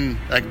 you've been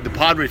like the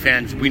Padre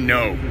fans. We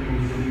know.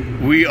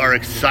 We are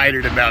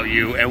excited about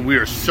you, and we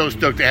are so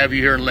stoked to have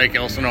you here in Lake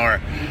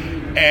Elsinore.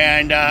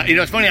 And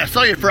it's funny. I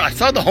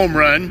saw the home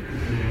run,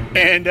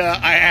 and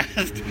I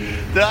asked.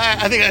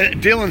 I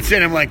think Dylan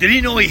said, "I'm like, did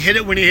he know he hit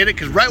it when he hit it?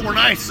 Because right when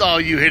I saw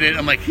you hit it,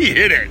 I'm like, he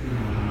hit it."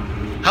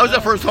 How was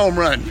that first home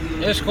run?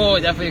 It was cool.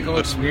 Definitely a cool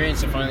experience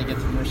to finally get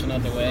the first one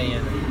out the way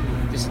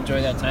and just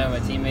enjoy that time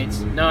with my teammates.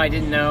 No, I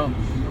didn't know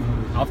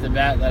off the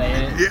bat that I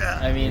hit it. Yeah.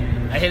 I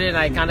mean, I hit it and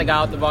I kind of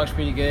got out the box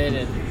pretty good,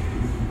 and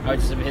I would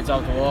just have hits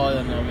off the wall, and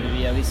I'm going to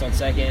be at least on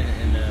second.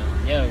 And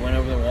it went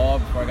over the wall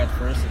before I got to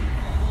first.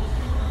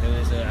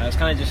 And I was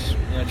kind of just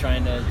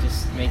trying to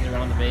just make it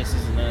around the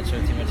bases and not show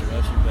too much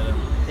emotion. But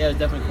it was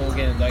definitely cool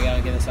getting the dugout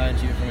and getting a sign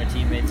cheer from my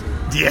teammates.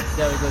 Yeah.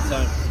 That was a good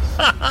time.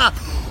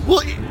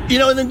 Well,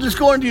 and then just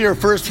going to your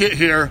first hit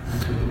here,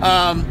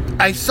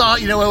 I saw,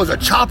 it was a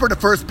chopper to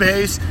first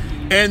base,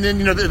 and then,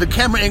 the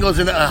camera angles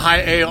in a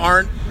high A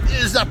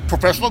is not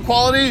professional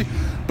quality,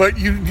 but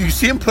you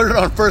see him put it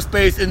on first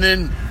base, and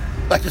then,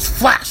 like, this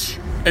flash,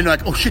 and you're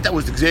like, oh, shit, that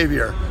was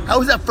Xavier. How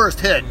was that first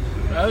hit?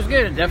 It was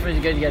good.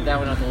 Definitely good to get that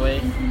one out the way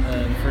in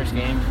the first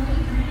game.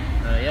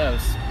 It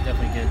was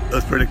definitely good.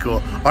 That's pretty cool.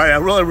 All right, I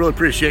really, really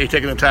appreciate you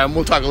taking the time.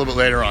 We'll talk a little bit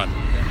later on.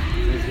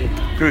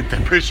 Yeah, good.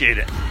 Appreciate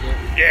it.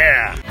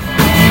 Yeah.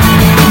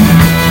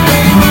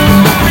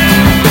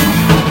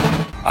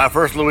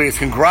 First, Luis,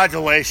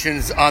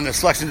 congratulations on the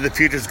selection to the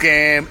Futures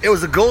game. It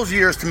was a goal of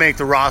yours to make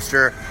the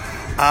roster.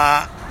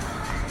 How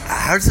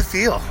does it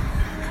feel?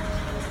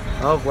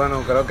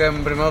 Bueno, creo que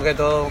primero que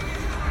todo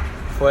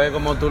fue,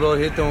 como tú lo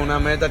dijiste, una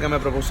meta que me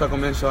propuse a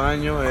comienzo de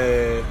año.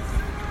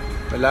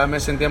 ¿Verdad? Me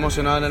sentí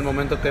emocionado en el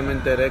momento que me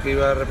enteré que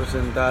iba a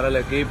representar al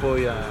equipo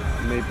y a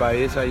mi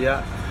país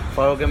allá.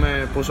 Fue algo que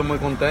me puso muy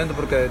contento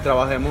porque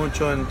trabajé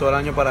mucho en todo el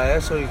año para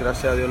eso y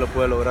gracias a Dios lo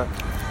pude lograr.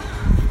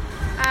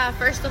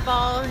 First of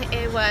all,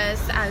 it was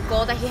a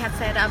goal that he had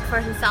set up for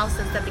himself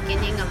since the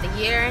beginning of the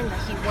year, and that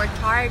he worked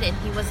hard, and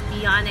he was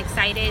beyond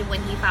excited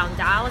when he found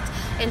out.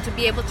 And to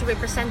be able to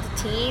represent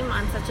the team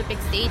on such a big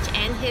stage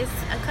and his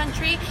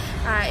country,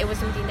 it was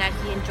something that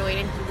he enjoyed,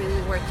 and he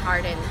really worked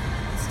hard and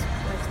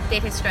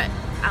did his strut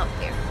out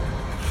there.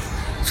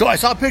 So I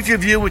saw a picture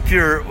of you with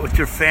your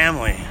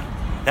family.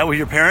 That was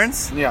your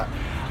parents? Yeah.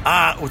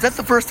 Was that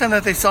the first time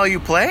that they saw you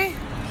play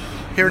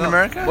here in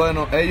America?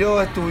 Bueno,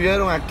 ellos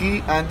estuvieron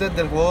aquí antes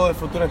del juego de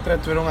Futura Estrella,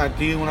 estuvieron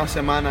aquí una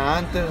semana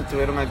antes,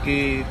 estuvieron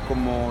aquí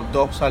como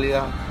 2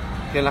 salidas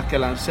en las que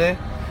lancé,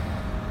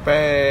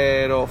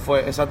 pero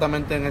fue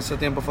exactamente en ese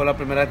tiempo, fue la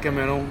primera vez que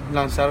me vieron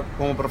lanzar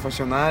como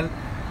profesional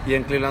y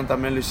en Cleveland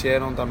también lo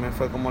hicieron, también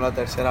fue como la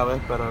tercera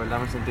vez, pero de verdad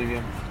me sentí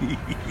bien.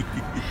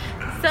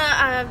 So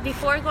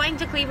before going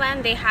to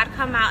Cleveland, they had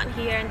come out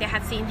here and they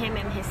had seen him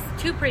in his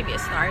 2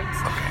 previous starts.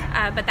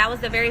 But that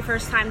was the very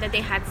first time that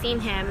they had seen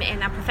him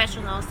in a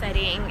professional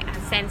setting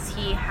since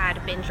he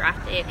had been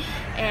drafted.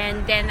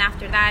 And then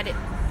after that,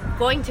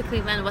 going to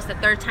Cleveland was the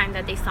 3rd time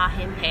that they saw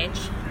him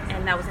pitch,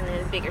 and that was in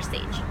a bigger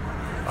stage.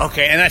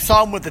 Okay, and I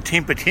saw him with the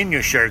Team Patino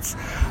shirts.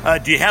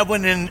 Do you have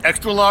one in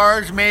extra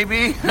large,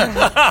 maybe?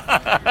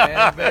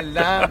 Es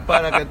verdad,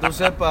 para que tú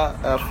sepas,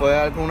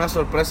 fue una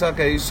sorpresa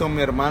que hizo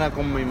mi hermana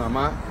con mi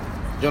mamá.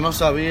 Yo no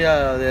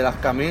sabía de las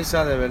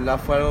camisas, de verdad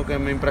fue algo que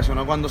me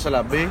impresionó cuando se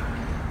las vi.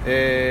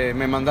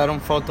 Me mandaron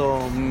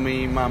fotos,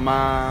 mi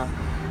mamá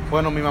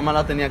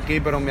la tenía aquí,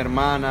 pero mi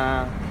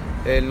hermana,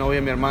 el novio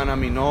de mi hermana,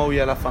 mi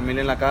novia, la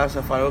familia en la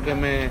casa, fue algo que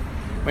me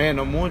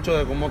llenó mucho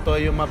de cómo todos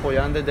ellos me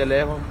apoyaban desde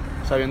lejos,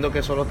 sabiendo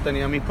que solo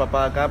tenía a mis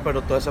papás acá,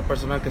 pero todas esas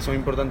personas que son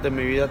importantes en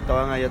mi vida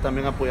estaban allá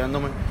también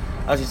apoyándome,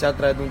 así sea a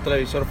través de un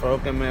televisor. Fue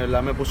algo que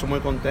me puso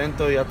muy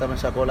contento y hasta me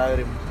sacó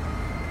lágrimas.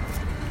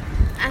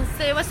 And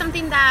so it was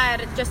something that,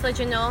 just to let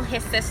you know,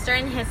 his sister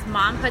and his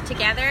mom put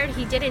together.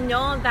 He didn't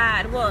know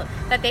that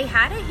they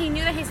had it. He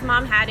knew that his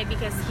mom had it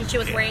because she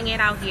was wearing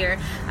it out here.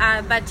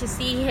 But to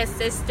see his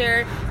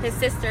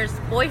sister's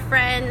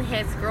boyfriend,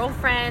 his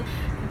girlfriend,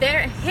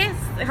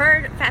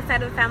 her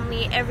side of the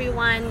family,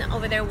 everyone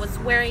over there was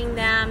wearing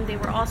them. They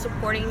were all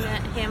supporting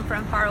him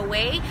from far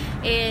away.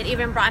 It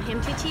even brought him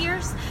to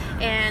tears.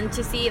 And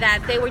to see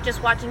that they were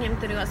just watching him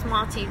through a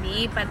small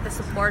TV, but the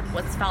support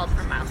was felt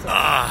from miles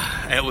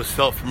away. It was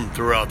felt from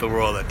throughout the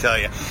world, I tell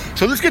you.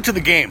 So let's get to the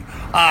game.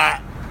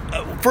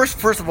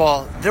 First of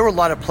all, there were a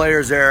lot of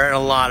players there and a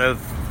lot of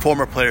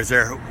former players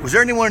there. Was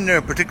there anyone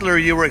in particular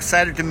you were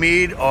excited to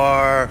meet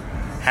or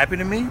happy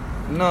to meet?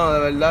 No, de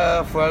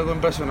verdad fue algo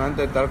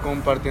impresionante estar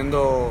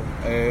compartiendo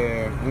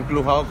un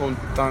clubhouse con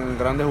tan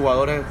grandes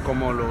jugadores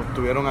como lo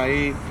estuvieron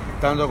ahí,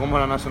 tanto como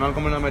en la nacional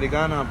como en la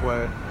americana.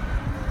 Pues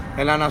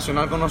en la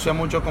nacional conocí a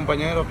muchos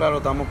compañeros, claro,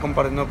 estamos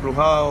compartiendo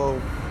clubhouse,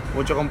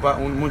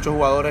 muchos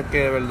jugadores que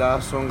de verdad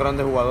son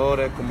grandes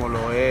jugadores, como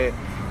lo es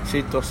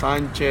Sisto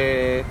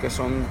Sánchez, que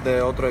son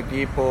de otro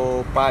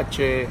equipo,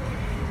 Pache,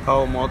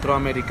 como otros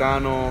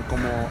americanos,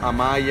 como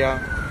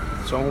Amaya.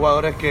 Son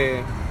jugadores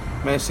que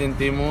me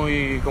sentí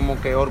muy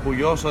como que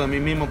orgulloso de mí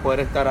mismo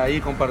poder estar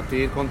ahí,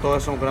 compartir con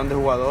todos esos grandes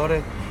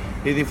jugadores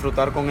y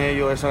disfrutar con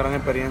ellos esa gran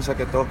experiencia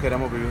que todos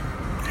queremos vivir.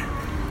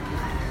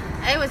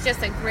 It was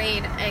just a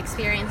great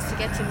experience to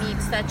get to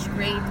meet such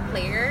great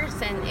players,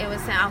 and it was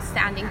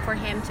outstanding for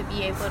him to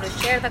be able to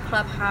share the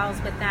clubhouse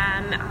with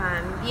them,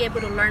 be able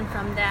to learn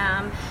from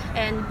them,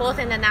 and both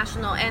in the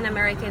National and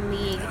American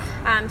League,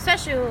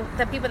 especially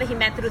the people that he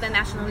met through the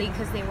National League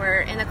because they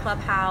were in the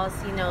clubhouse,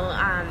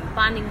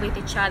 bonding with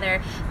each other.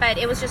 But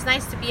it was just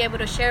nice to be able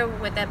to share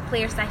with the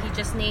players that he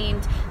just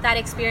named that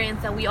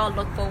experience that we all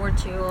look forward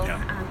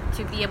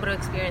to be able to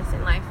experience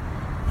in life.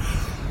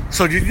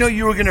 So did you know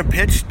you were going to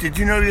pitch? Did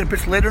you know you were going to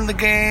pitch later in the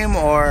game,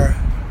 or?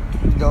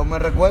 Yo me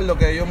recuerdo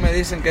que ellos me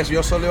dicen que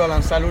yo solo iba a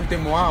lanzar el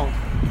último out,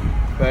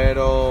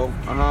 pero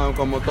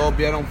como todos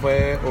vieron,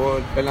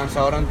 el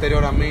lanzador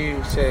anterior a mí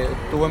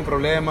estuvo en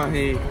problemas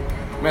y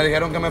me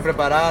dijeron que me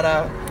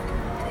preparara.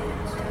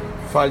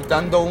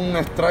 Faltando un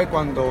strike,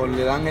 cuando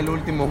le dan el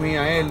último hit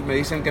a él, me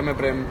dicen que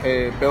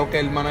veo que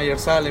el manager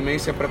sale y me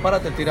dice: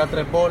 prepárate, tira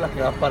 3 bolas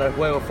que vas para el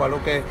juego. Fue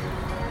algo que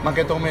más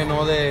que todo me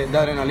llenó de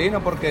adrenalina,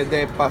 porque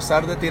de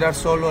pasar de tirar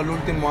solo el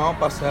último out,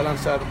 pasé a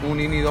lanzar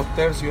 1 inning y 2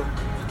 tercios,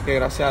 que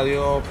gracias a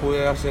Dios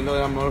pude hacerlo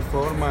de la mejor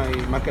forma,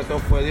 y más que todo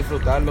fue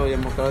disfrutarlo y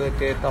demostrar de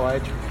qué estaba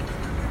hecho.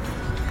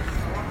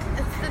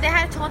 They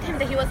had told him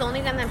that he was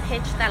only going to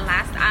pitch the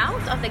last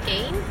out of the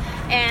game,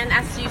 and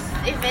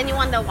if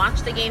anyone that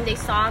watched the game, they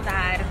saw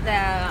that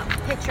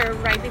the pitcher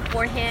right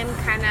before him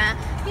kind of,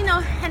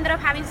 ended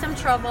up having some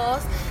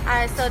troubles.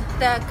 So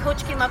the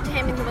coach came up to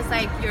him and he was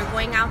like, "You're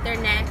going out there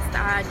next.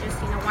 Just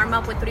warm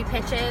up with 3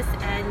 pitches,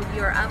 and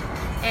you're up."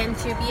 And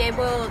to be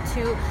able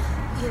to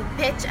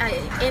pitch an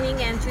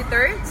inning and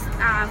 2/3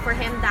 for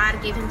him, that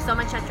gave him so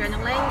much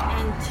adrenaline,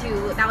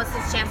 and that was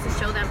his chance to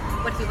show them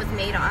what he was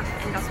made of,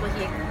 and that's what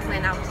he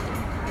went out to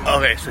do.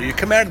 Okay, so you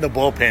come out of the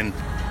bullpen,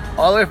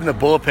 all the way from the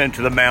bullpen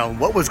to the mound.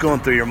 What was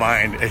going through your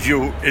mind as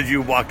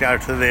you walked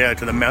out to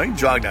the mound? You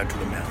jogged out to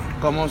the mound.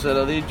 Como se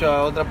lo he dicho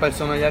a otras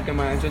personas ya que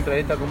me han hecho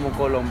entrevistas como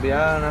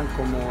colombianas,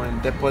 como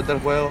después del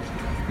juego,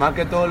 más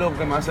que todo lo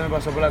que más se me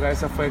pasó por la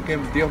cabeza fue que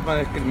Dios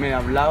me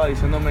hablaba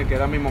diciéndome que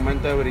era mi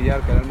momento de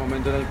brillar, que era el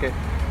momento en el que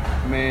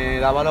me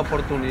daba la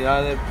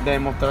oportunidad de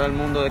demostrar al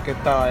mundo de qué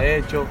estaba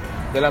hecho,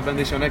 de las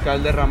bendiciones que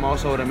Él derramado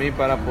sobre mí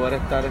para poder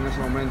estar en ese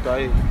momento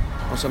ahí.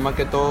 Entonces, más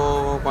que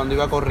todo, cuando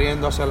iba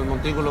corriendo hacia el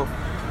montículo,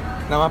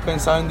 nada más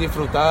pensaba en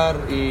disfrutar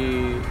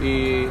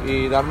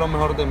y dar lo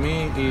mejor de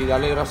mí y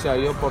darle gracias a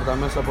Dios por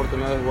darme esa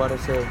oportunidad de jugar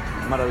ese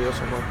maravilloso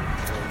juego.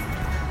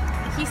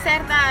 He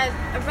said that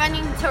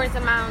running towards the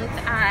mound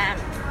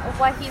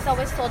what he's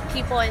always told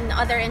people in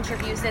other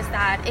interviews is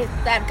that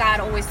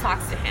God always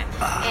talks to him,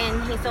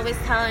 and he's always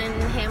telling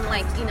him,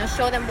 like, you know,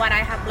 show them what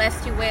I have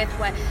blessed you with,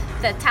 what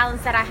the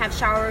talents that I have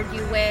showered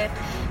you with,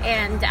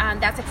 and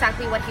that's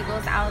exactly what he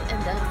goes out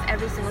and does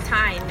every single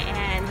time.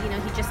 And you know,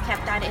 he just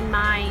kept that in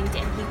mind,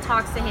 and he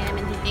talks to him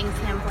and he thanks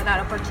him for that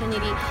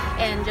opportunity,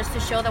 and just to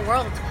show the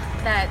world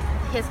that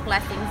his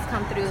blessings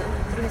come through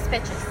his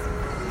pitches.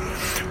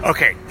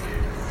 Okay.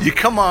 You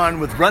come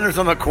on with runners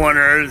on the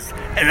corners,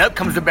 and up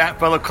comes the bat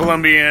fellow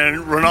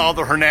Colombian,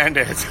 Ronaldo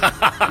Hernandez.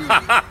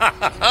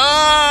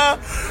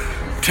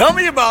 Tell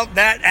me about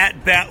that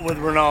at-bat with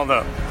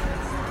Ronaldo.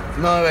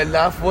 No, de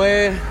verdad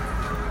fue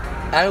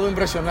algo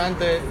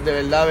impresionante, de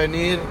verdad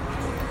venir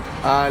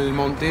al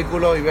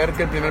montículo y ver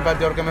que el primer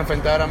bateador que me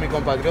enfrentaba era mi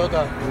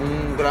compatriota,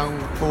 un gran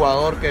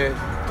jugador que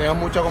tenía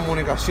mucha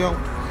comunicación.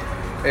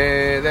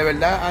 De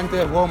verdad, antes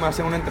del juego me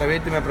hacen una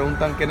entrevista y me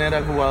preguntan quién era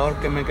el jugador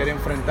que me quería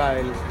enfrentar,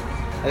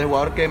 el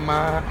jugador que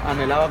más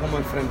anhelaba como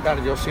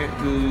enfrentar. Yo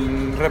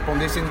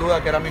respondí sin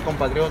duda que era mi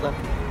compatriota,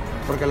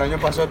 porque el año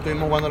pasado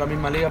estuvimos jugando la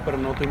misma liga, pero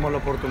no tuvimos la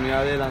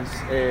oportunidad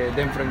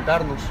de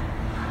enfrentarnos,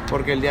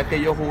 porque el día que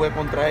yo jugué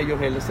contra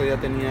ellos, él ese día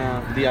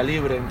tenía día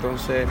libre,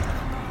 entonces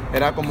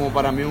era como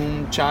para mí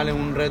un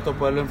challenge, un reto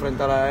poderlo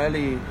enfrentar a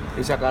él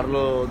y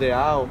sacarlo de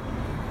AO.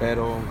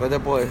 Pero, ¿qué te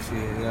puedo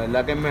decir? La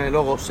verdad que me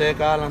lo gocé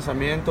cada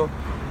lanzamiento,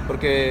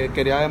 porque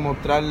quería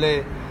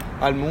demostrarle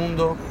al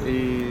mundo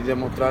y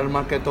demostrar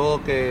más que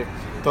todo que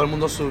todo el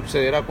mundo se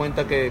diera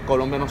cuenta que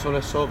Colombia no solo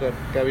es soccer,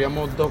 que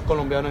habíamos 2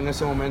 colombianos en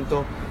ese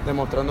momento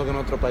demostrando que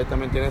nuestro país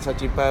también tiene esa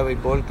chispa de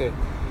béisbol, que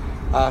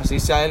así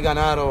sea él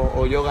ganar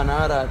o yo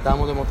ganara,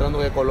 estábamos demostrando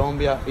que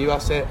Colombia iba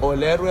a ser o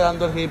el héroe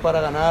dando el hit para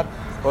ganar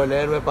o el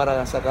héroe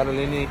para sacar el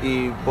inning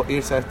y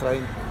irse a extra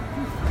inning.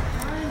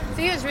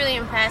 So he was really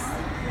impressed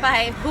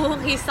by who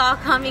he saw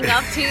coming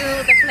up to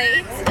the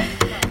plate.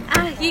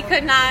 He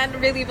could not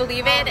really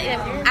believe it.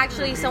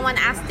 Actually, someone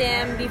asked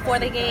him before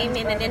the game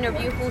in an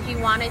interview who he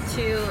wanted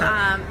to,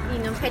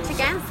 pitch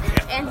against,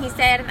 and he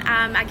said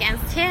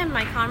against him,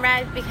 my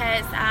comrade,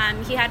 because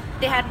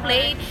they had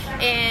played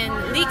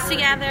in leagues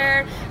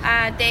together.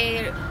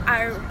 They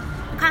are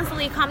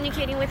constantly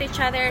communicating with each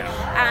other,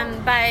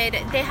 but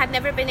they had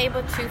never been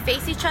able to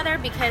face each other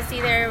because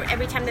either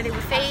every time that they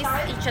would face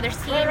each other's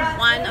team,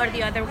 one or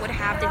the other would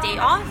have the day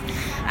off.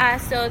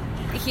 So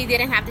he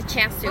didn't have the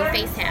chance to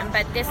face him.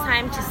 But this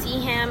time, to see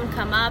him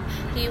come up,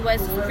 he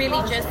was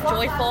really just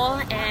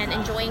joyful and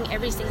enjoying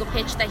every single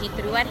pitch that he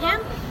threw at him.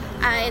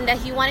 And that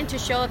he wanted to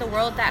show the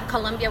world that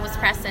Colombia was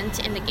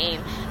present in the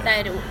game,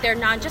 that they're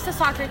not just a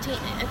soccer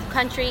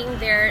country,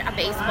 they're a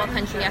baseball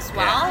country as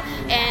well,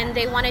 and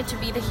they wanted to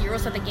be the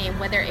heroes of the game,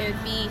 whether it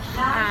would be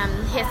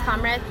his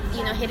comrade,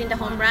 hitting the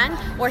home run,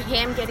 or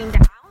him getting the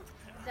out,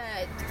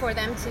 for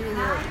them to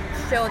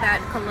show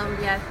that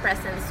Colombia's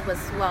presence was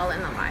well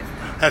and alive.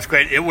 That's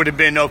great. It would have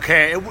been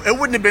okay. It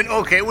wouldn't have been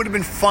okay. It would have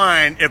been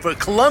fine if a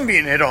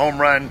Colombian hit a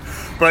home run,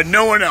 but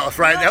no one else,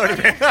 right? That would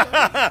have been.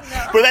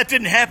 But that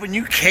didn't happen.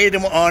 You K'd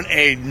him on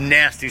a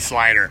nasty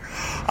slider.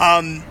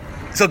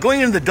 So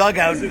going into the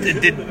dugout,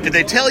 did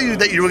they tell you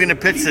that you were going to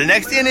pitch the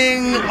next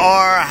inning,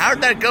 or how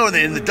did that go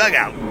in the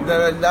dugout? De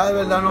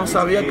verdad no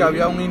sabía que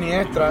había un inning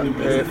extra.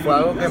 Fue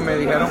algo que me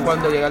dijeron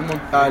cuando llegué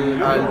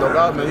al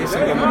dugout. Me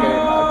dicen como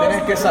que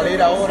tienes que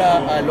salir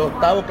ahora al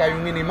octavo, que hay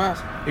un inning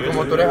más. Y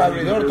como tú eres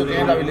abridor, tú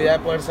tienes la habilidad de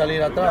poder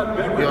salir atrás.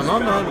 Y yo, no,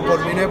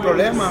 por mí no hay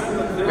problema.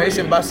 Me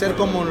dicen, va a ser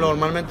como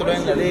normalmente lo es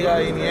en la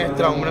liga, inning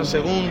extra, hombre en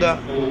segunda.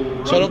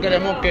 Solo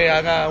queremos que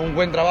haga un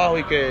buen trabajo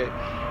y que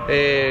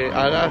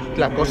hagas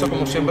las cosas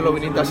como siempre lo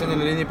viniste haciendo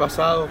en el inning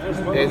pasado.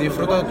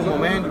 Disfruta de tu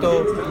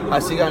momento,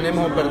 así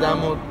ganemos o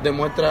perdamos,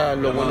 demuestra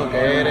lo bueno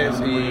que eres.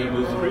 Y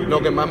lo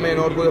que más me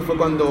enorgullece fue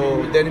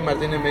cuando Denis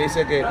Martínez me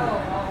dice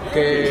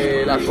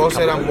que las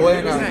cosas eran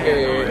buenas,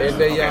 que él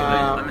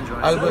veía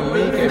algo en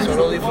mí, que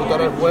solo disfrutar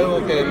el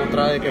juego, que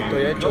demostrara de que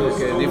estoy hecho, de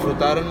que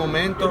disfrutar el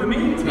momento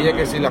y de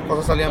que si las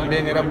cosas salían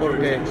bien era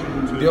porque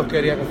Dios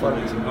quería que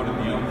fueran así.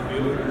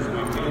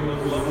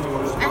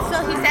 And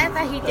so he said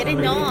that he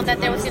didn't know that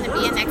there was going to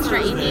be an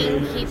extra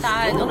inning. He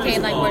thought, okay,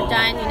 like we're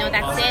done,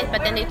 that's it.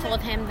 But then they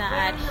told him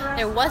that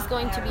there was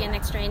going to be an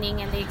extra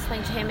inning, and they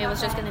explained to him it was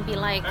just going to be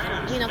like,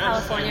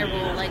 California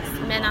rule, like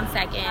men on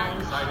second.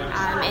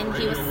 And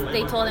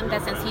they told him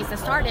that since he's the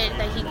starter,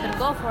 that he could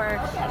go for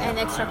an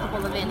extra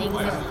couple of innings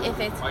if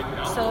it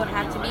so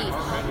had to be.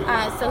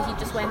 So he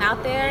just went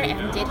out there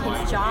and did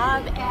his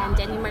job. And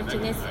Denny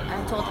Martinez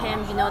told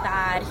him,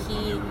 that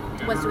he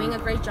was doing a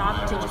great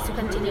job to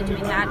continue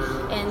doing that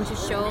and to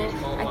show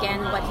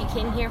again what he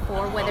came here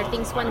for, whether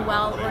things went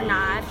well or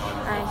not.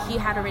 He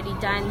had already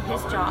done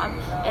his job,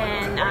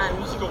 and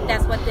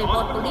that's what they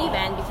both believe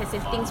in, because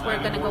if things were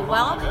going to go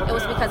well, it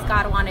was because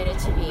God wanted it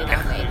to be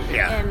that way.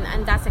 Yeah.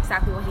 And that's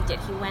exactly what he did.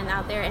 He went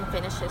out there and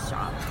finished his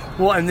job.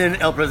 Well, and then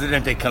El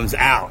Presidente comes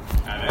out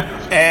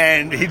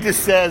and he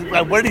just says,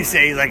 what did he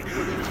say? He's like,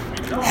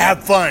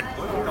 have fun.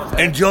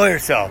 Enjoy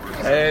yourself.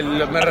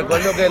 Me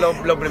recuerdo que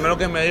lo primero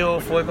que me dijo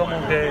fue como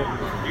que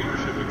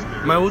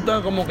me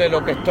gusta, como que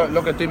lo que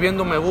estoy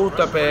viendo me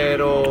gusta,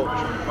 pero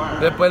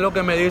Después lo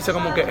que me dice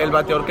como que el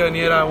bateador que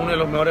venía era uno de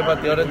los mejores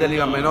bateadores de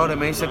ligas menores,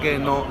 me dice que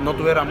no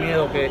tuviera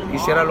miedo, que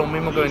hiciera lo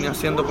mismo que venía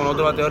haciendo con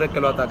otros bateadores, que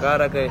lo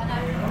atacara, que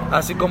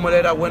así como él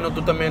era bueno,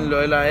 tú también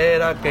lo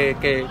era,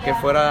 que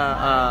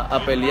fuera a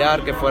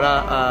pelear, que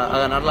fuera a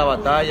ganar la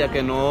batalla,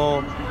 que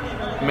no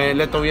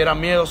le tuviera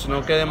miedo,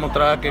 sino que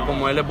demostrara que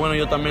como él es bueno,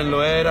 yo también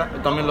lo era,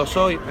 yo también lo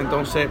soy.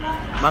 Entonces,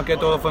 más que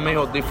todo me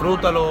dijo,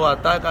 disfrútalo,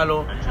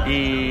 atácalo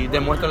y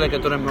demuéstrale que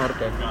tú eres mejor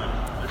que él.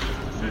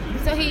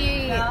 So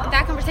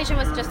that conversation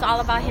was just all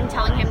about him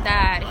telling him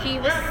that he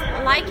was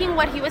liking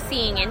what he was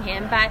seeing in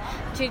him, but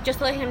to just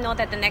let him know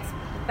that the next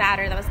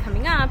batter that was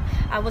coming up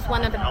was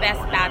one of the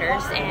best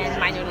batters in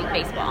minor league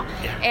baseball,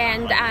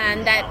 and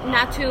that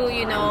not to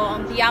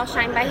be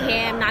outshined by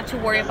him, not to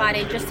worry about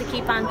it, just to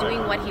keep on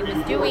doing what he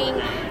was doing,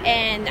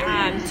 and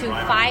to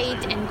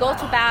fight and go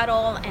to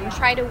battle and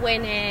try to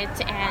win it,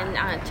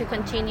 and to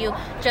continue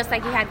just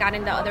like he had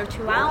gotten the other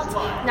 2 outs,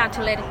 not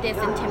to let this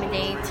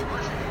intimidate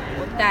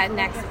that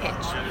next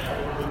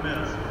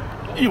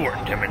pitch. You were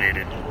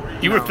intimidated.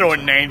 You were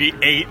throwing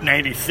 98,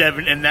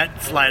 97, and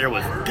that slider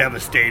was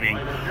devastating.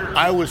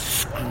 I was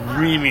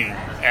screaming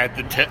at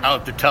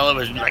the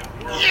television, like,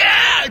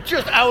 yeah!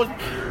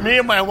 Me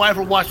and my wife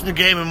were watching the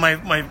game, and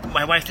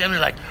my wife's standing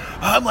there like,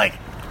 I'm like,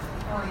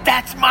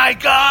 that's my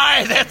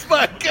guy! That's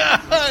my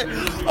guy!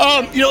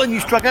 And you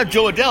struck out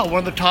Joe Adell, one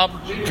of the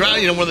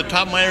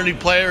top minor league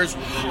players.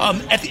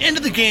 At the end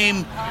of the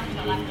game,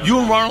 you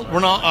and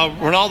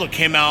Ronaldo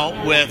came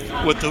out with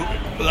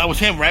that was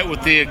him, right?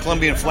 With the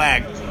Colombian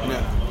flag.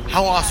 Yeah.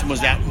 How awesome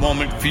was that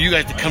moment for you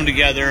guys to come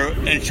together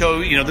and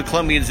show, the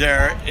Colombians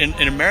there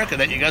in America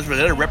that you guys were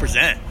there to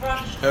represent?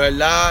 De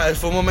verdad,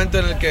 fue un momento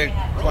en el que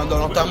cuando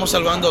nos estábamos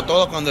salvando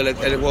todos, cuando el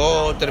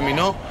juego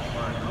terminó,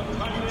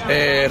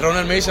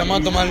 Ronald me dice, vamos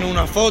a tomarnos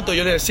una foto.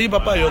 Yo le dije, sí,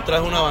 papá, yo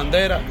traje una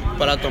bandera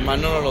para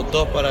tomárnoslo los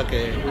dos, para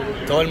que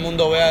todo el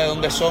mundo vea de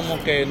dónde somos,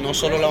 que no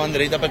solo la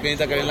banderita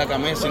pequeñita que hay en la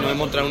camisa, sino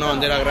demostrar una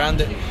bandera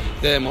grande,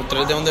 de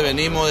demostrar de dónde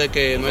venimos, de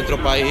que nuestro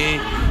país,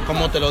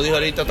 como te lo dije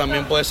ahorita,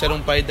 también puede ser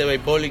un país de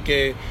béisbol y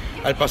que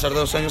al pasar de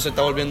los años se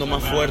está volviendo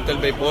más fuerte el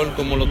béisbol,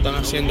 como lo están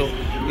haciendo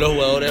los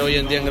jugadores hoy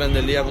en día en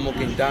Grandes Ligas, como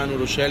Quintana,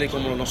 Urshela, y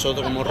como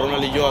nosotros, como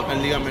Ronald y yo acá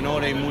en Ligas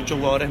Menores y muchos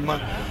jugadores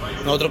más.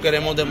 Nosotros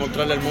queremos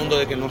demostrarle al mundo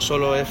de que no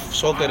solo es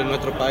soccer en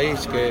nuestro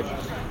país, que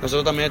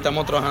nosotros también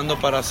estamos trabajando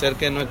para hacer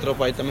que nuestro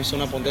país también sea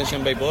una potencia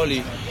en béisbol,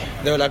 y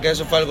de verdad que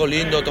eso fue algo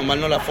lindo,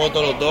 tomarnos la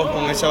foto los dos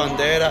con esa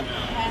bandera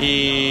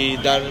y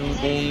dar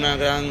un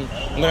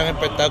gran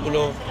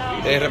espectáculo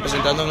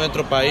representando a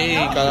nuestro país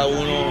y cada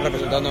uno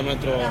representando a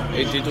nuestras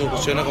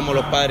instituciones como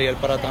los Padres y el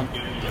para Tampa.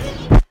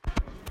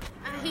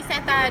 He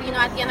said that,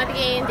 at the end of the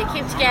game, they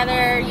came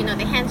together,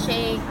 they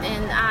handshake,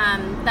 and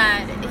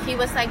that he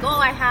was like,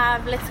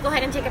 let's go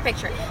ahead and take a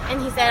picture.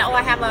 And he said,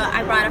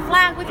 I brought a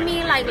flag with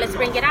me, like, let's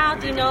bring it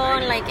out, and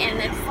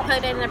let's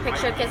put it in a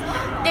picture, because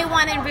they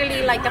wanted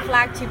really, like, the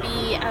flag to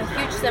be a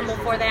huge symbol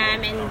for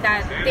them, and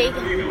that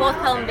both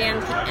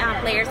Colombian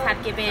players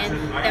had given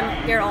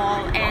them their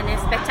all, and a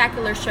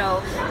spectacular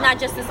show. Not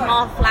just a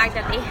small flag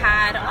that they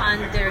had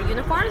on their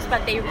uniforms,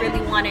 but they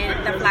really wanted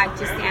the flag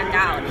to stand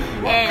out,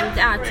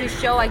 and to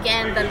show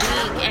again the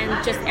league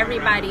and just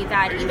everybody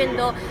that even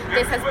though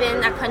this has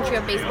been a country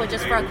of baseball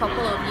just for a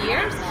couple of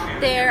years,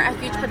 they're a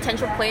huge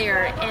potential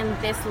player in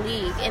this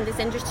league, in this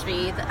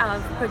industry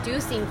of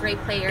producing great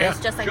players,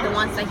 just like the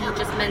ones that he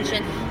just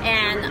mentioned,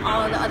 and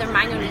all the other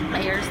minor league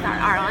players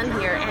that are on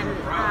here, and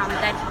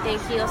that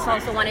he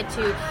also wanted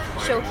to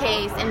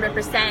showcase and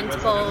represent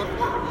both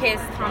his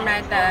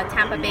comrade, the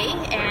Tampa Bay,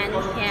 and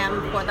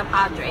him for the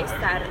Padres,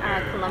 that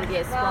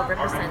Colombia is well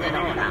represented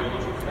all around.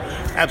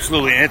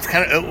 Absolutely, and it's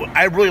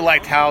I really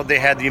liked how they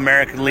had the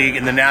American League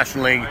and the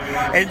National League,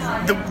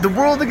 and the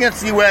world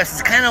against the U.S.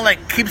 is kind of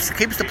like keeps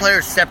the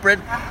players separate.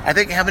 I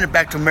think having it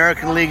back to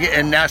American League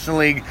and National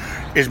League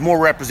is more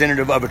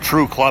representative of a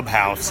true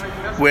clubhouse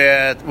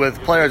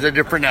with players of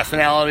different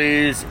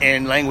nationalities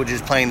and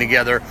languages playing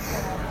together.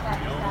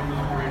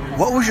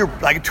 What was your,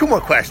 two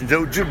more questions?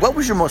 What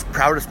was your most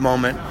proudest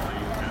moment?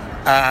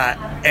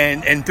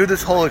 And through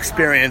this whole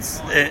experience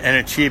and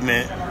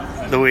achievement,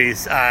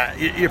 Luis,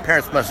 your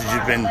parents must have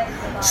just been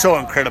so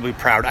incredibly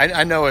proud.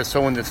 I know as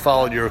someone that's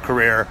followed your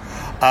career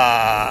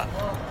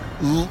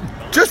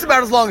just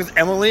about as long as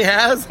Emily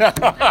has,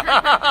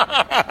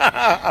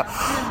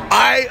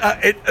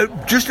 it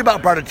just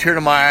about brought a tear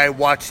to my eye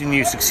watching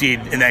you succeed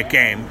in that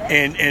game,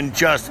 and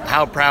just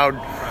how proud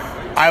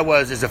I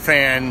was as a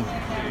fan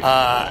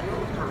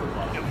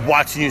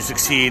watching you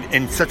succeed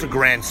in such a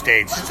grand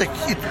stage. It's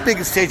the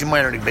biggest stage in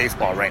minor league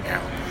baseball right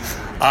now.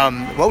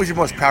 What was your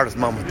most proudest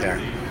moment there?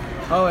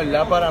 No,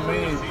 verdad, para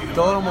mí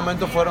todos los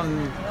momentos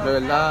fueron de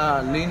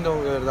verdad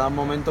lindos, de verdad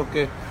momentos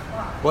que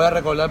voy a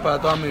recordar para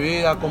toda mi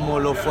vida, como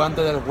lo fue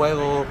antes del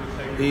juego,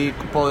 y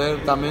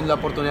poder también la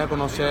oportunidad de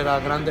conocer a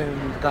grandes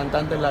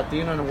cantantes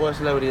latinos en el juego de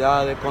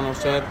celebridades,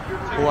 conocer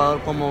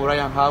jugadores como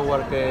Brian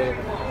Howard que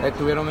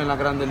estuvieron en las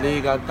grandes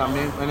ligas,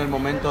 también en el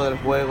momento del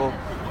juego,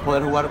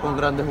 poder jugar con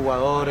grandes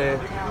jugadores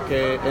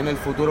que en el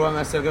futuro van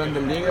a ser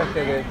grandes ligas,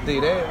 que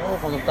diré,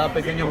 cuando estaba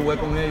pequeño jugué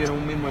con ellos en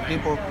un mismo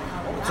equipo.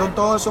 Son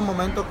todos esos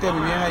momentos que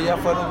viví allá,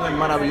 fueron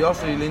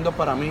maravillosos y lindos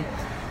para mí,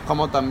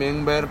 como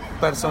también ver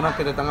personas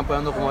que te están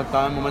apoyando, como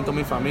estaba en el momento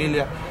mi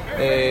familia,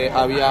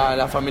 había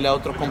la familia de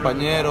otros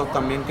compañeros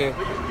también que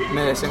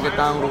me decían que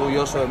estaban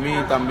orgullosos de mí.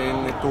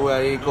 También estuve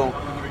ahí con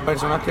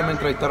personas que me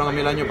entrevistaron a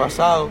mí el año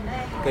pasado,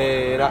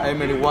 que era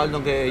Emily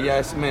Waldon, que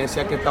ella me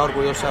decía que estaba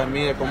orgullosa de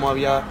mí, de cómo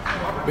había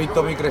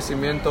visto mi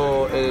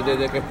crecimiento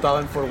desde que estaba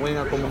en Fort Wayne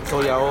a cómo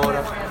estoy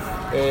ahora.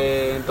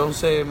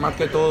 Entonces, más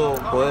que todo,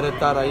 poder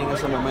estar ahí en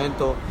ese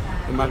momento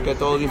y más que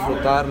todo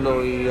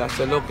disfrutarlo y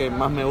hacer lo que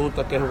más me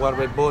gusta, que es jugar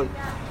béisbol.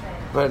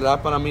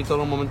 ¿Verdad? Para mí todos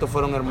los momentos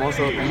fueron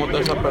hermosos, como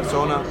todas esas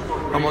personas,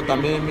 como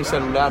también en mi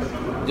celular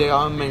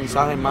llegaban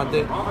mensajes,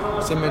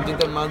 sin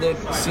mentirte, más de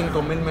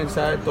 5,000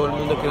 mensajes, todo el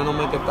mundo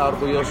escribiéndome que estaba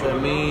orgulloso de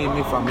mí,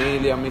 mi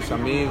familia, mis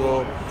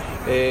amigos,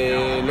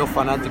 los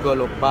fanáticos de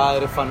los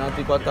Padres,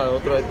 fanáticos hasta de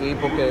otros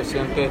equipos que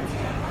decían que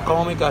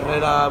cómo mi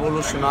carrera ha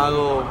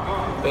evolucionado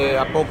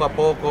a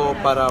poco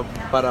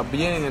para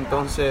bien.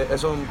 Entonces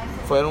esos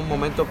fueron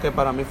momentos que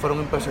para mí fueron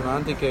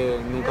impresionantes y que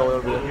nunca voy a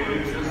olvidar.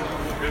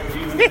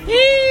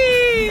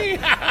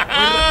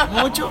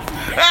 Mucho.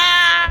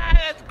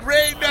 That's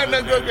great.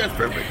 No, that's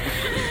perfect.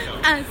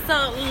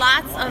 So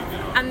lots of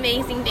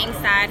amazing things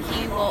that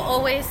he will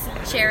always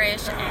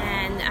cherish,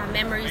 and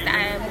memories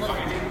that will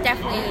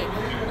definitely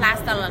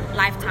last a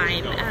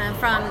lifetime.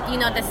 From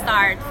the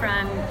start,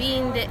 from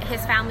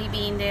his family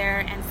being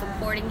there and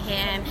supporting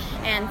him,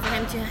 and for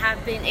him to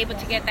have been able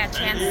to get that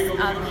chance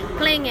of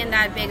playing in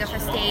that big of a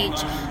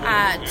stage,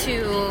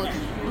 to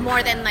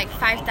more than like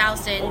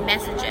 5,000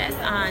 messages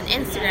on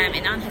Instagram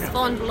and on his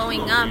phone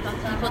blowing up of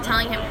people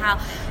telling him how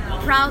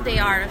proud they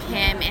are of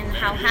him and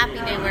how happy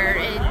they were,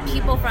 and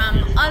people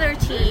from other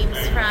teams,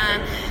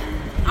 from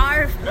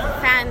our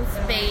fans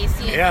base,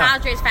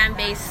 Padres fan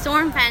base,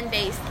 Storm fan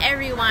base,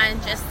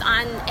 everyone just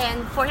on,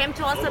 and for him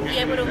to also be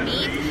able to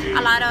meet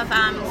a lot of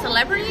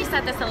celebrities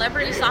at the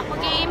celebrity softball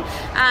game,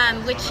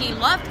 which he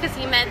loved because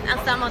he met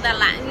some of the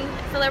Latin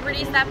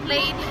celebrities that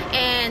played,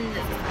 and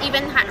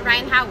even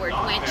Ryan Howard,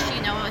 which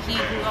he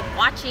grew up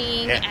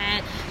watching,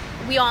 and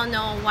we all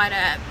know what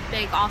a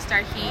big all-star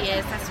he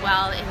is as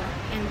well,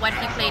 and what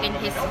he played in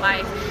his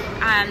life.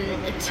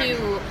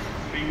 To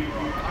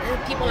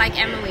people like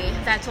Emily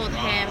that told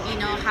him,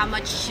 how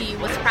much she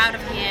was proud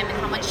of him and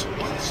how much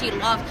she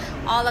loved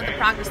all of the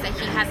progress that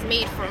he has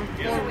made from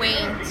Fort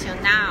Wayne till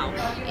now.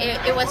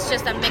 It was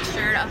just a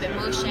mixture of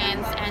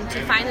emotions, and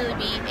to finally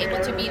be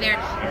able to be there,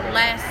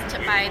 blessed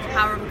by the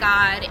power of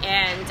God,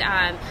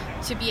 and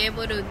to be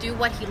able to do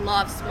what he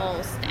loves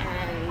most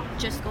and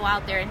just go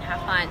out there and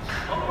have fun.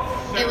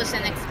 It was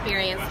an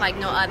experience like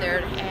no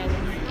other, and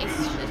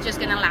it's just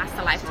going to last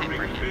a lifetime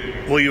for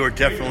him. Well, you are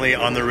definitely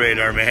on the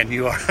radar, man.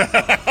 You are.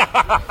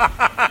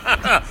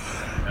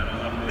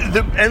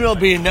 The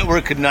MLB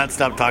Network could not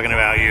stop talking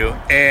about you,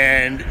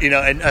 and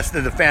and us,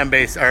 the fan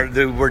base,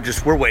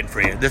 we're waiting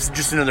for you. This is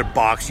just another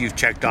box you've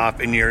checked off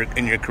in your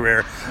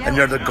career,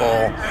 another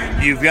goal.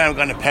 You've gone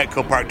to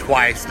Petco Park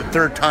twice. The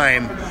third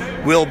time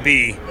will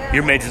be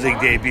your major league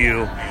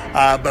debut.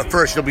 But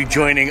first, you'll be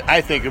joining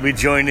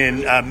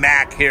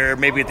Mac here,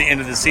 maybe at the end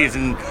of the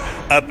season,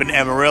 up in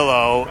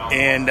Amarillo,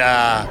 and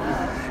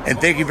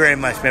thank you very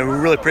much, man. We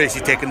really appreciate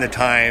you taking the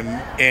time,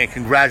 and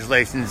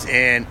congratulations,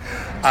 and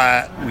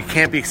we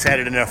can't be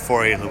excited enough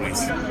for you,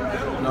 Luis.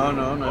 No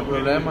hay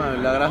problema.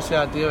 La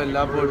gracias a ti,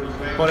 ¿verdad?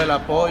 Por el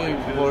apoyo y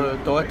por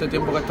todo este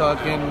tiempo que he estado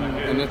aquí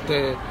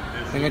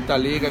en esta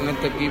liga, en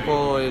este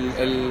equipo.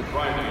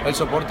 El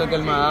soporte que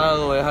él me ha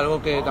dado es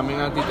algo que también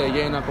a ti te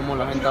llena, como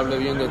la gente hable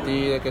bien de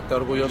ti, de que esté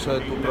orgulloso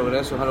de tu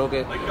progreso. Es algo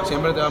que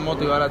siempre te va a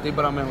motivar a ti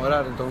para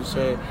mejorar.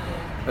 Entonces,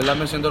 ¿verdad?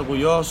 Me siento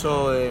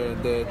orgulloso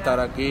de estar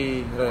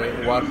aquí,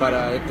 jugar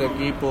para este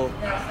equipo,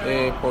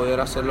 poder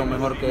hacer lo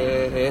mejor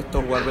que es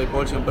esto, jugar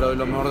béisbol. Siempre doy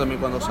lo mejor de mí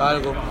cuando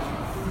salgo.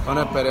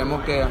 Bueno,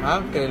 esperemos que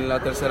en la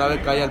tercera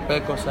vez que haya el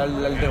Petco sea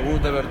el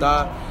debut de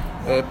verdad.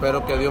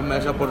 Espero que Dios me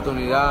dé esa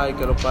oportunidad y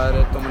que los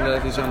padres tomen la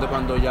decisión de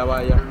cuando ya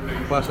vaya,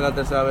 pueda ser la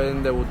tercera vez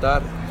en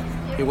debutar.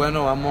 Y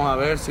bueno, vamos a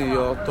ver si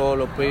Dios todo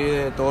lo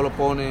pide, todo lo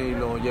pone y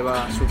lo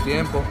lleva a su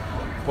tiempo.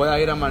 Pueda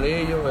ir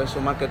amarillo, eso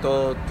más que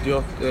todo,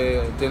 Dios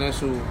tiene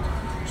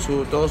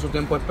todo su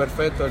tiempo es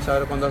perfecto, Él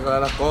sabe cuándo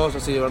hacer las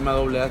cosas, si llevarme a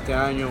AA este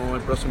año o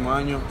el próximo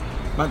año.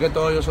 Más que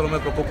todo, yo solo me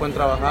preocupo en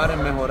trabajar,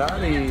 en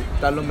mejorar y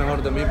dar lo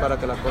mejor de mí para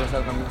que las cosas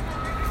salgan bien.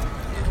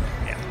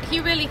 He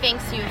really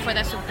thanks you for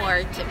the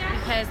support,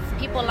 because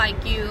people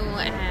like you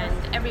and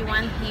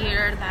everyone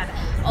here that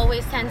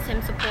always sends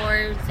him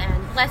support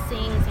and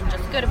blessings and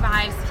just good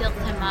vibes fills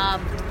him up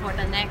for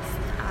the next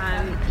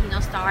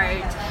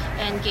start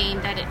and game,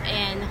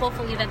 and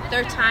hopefully the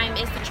third time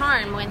is the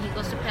charm when he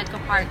goes to Petco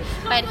Park.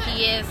 But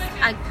he is,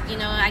 I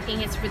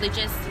think his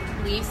religious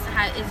believes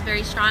is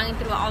very strong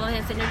through all of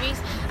his interviews.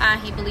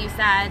 He believes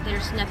that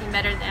there's nothing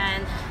better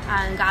than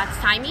God's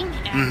timing,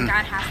 and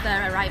God has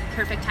the right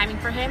perfect timing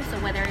for him. So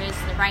whether it's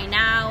right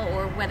now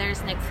or whether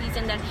it's next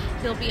season that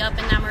he'll be up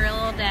in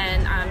Amarillo,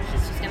 then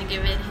he's just going to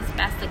give it his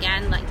best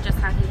again, like just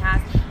how he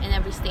has in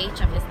every stage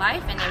of his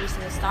life and every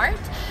single start.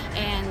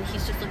 And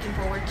he's just looking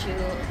forward to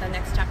the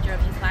next chapter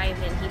of his life,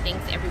 and he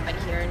thanks everybody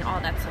here and all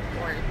that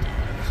support.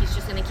 He's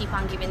just going to keep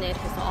on giving it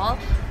his all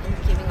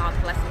and giving all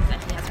the blessings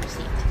that he has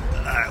received.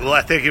 All right. Well,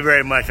 I thank you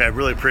very much. I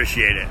really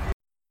appreciate it.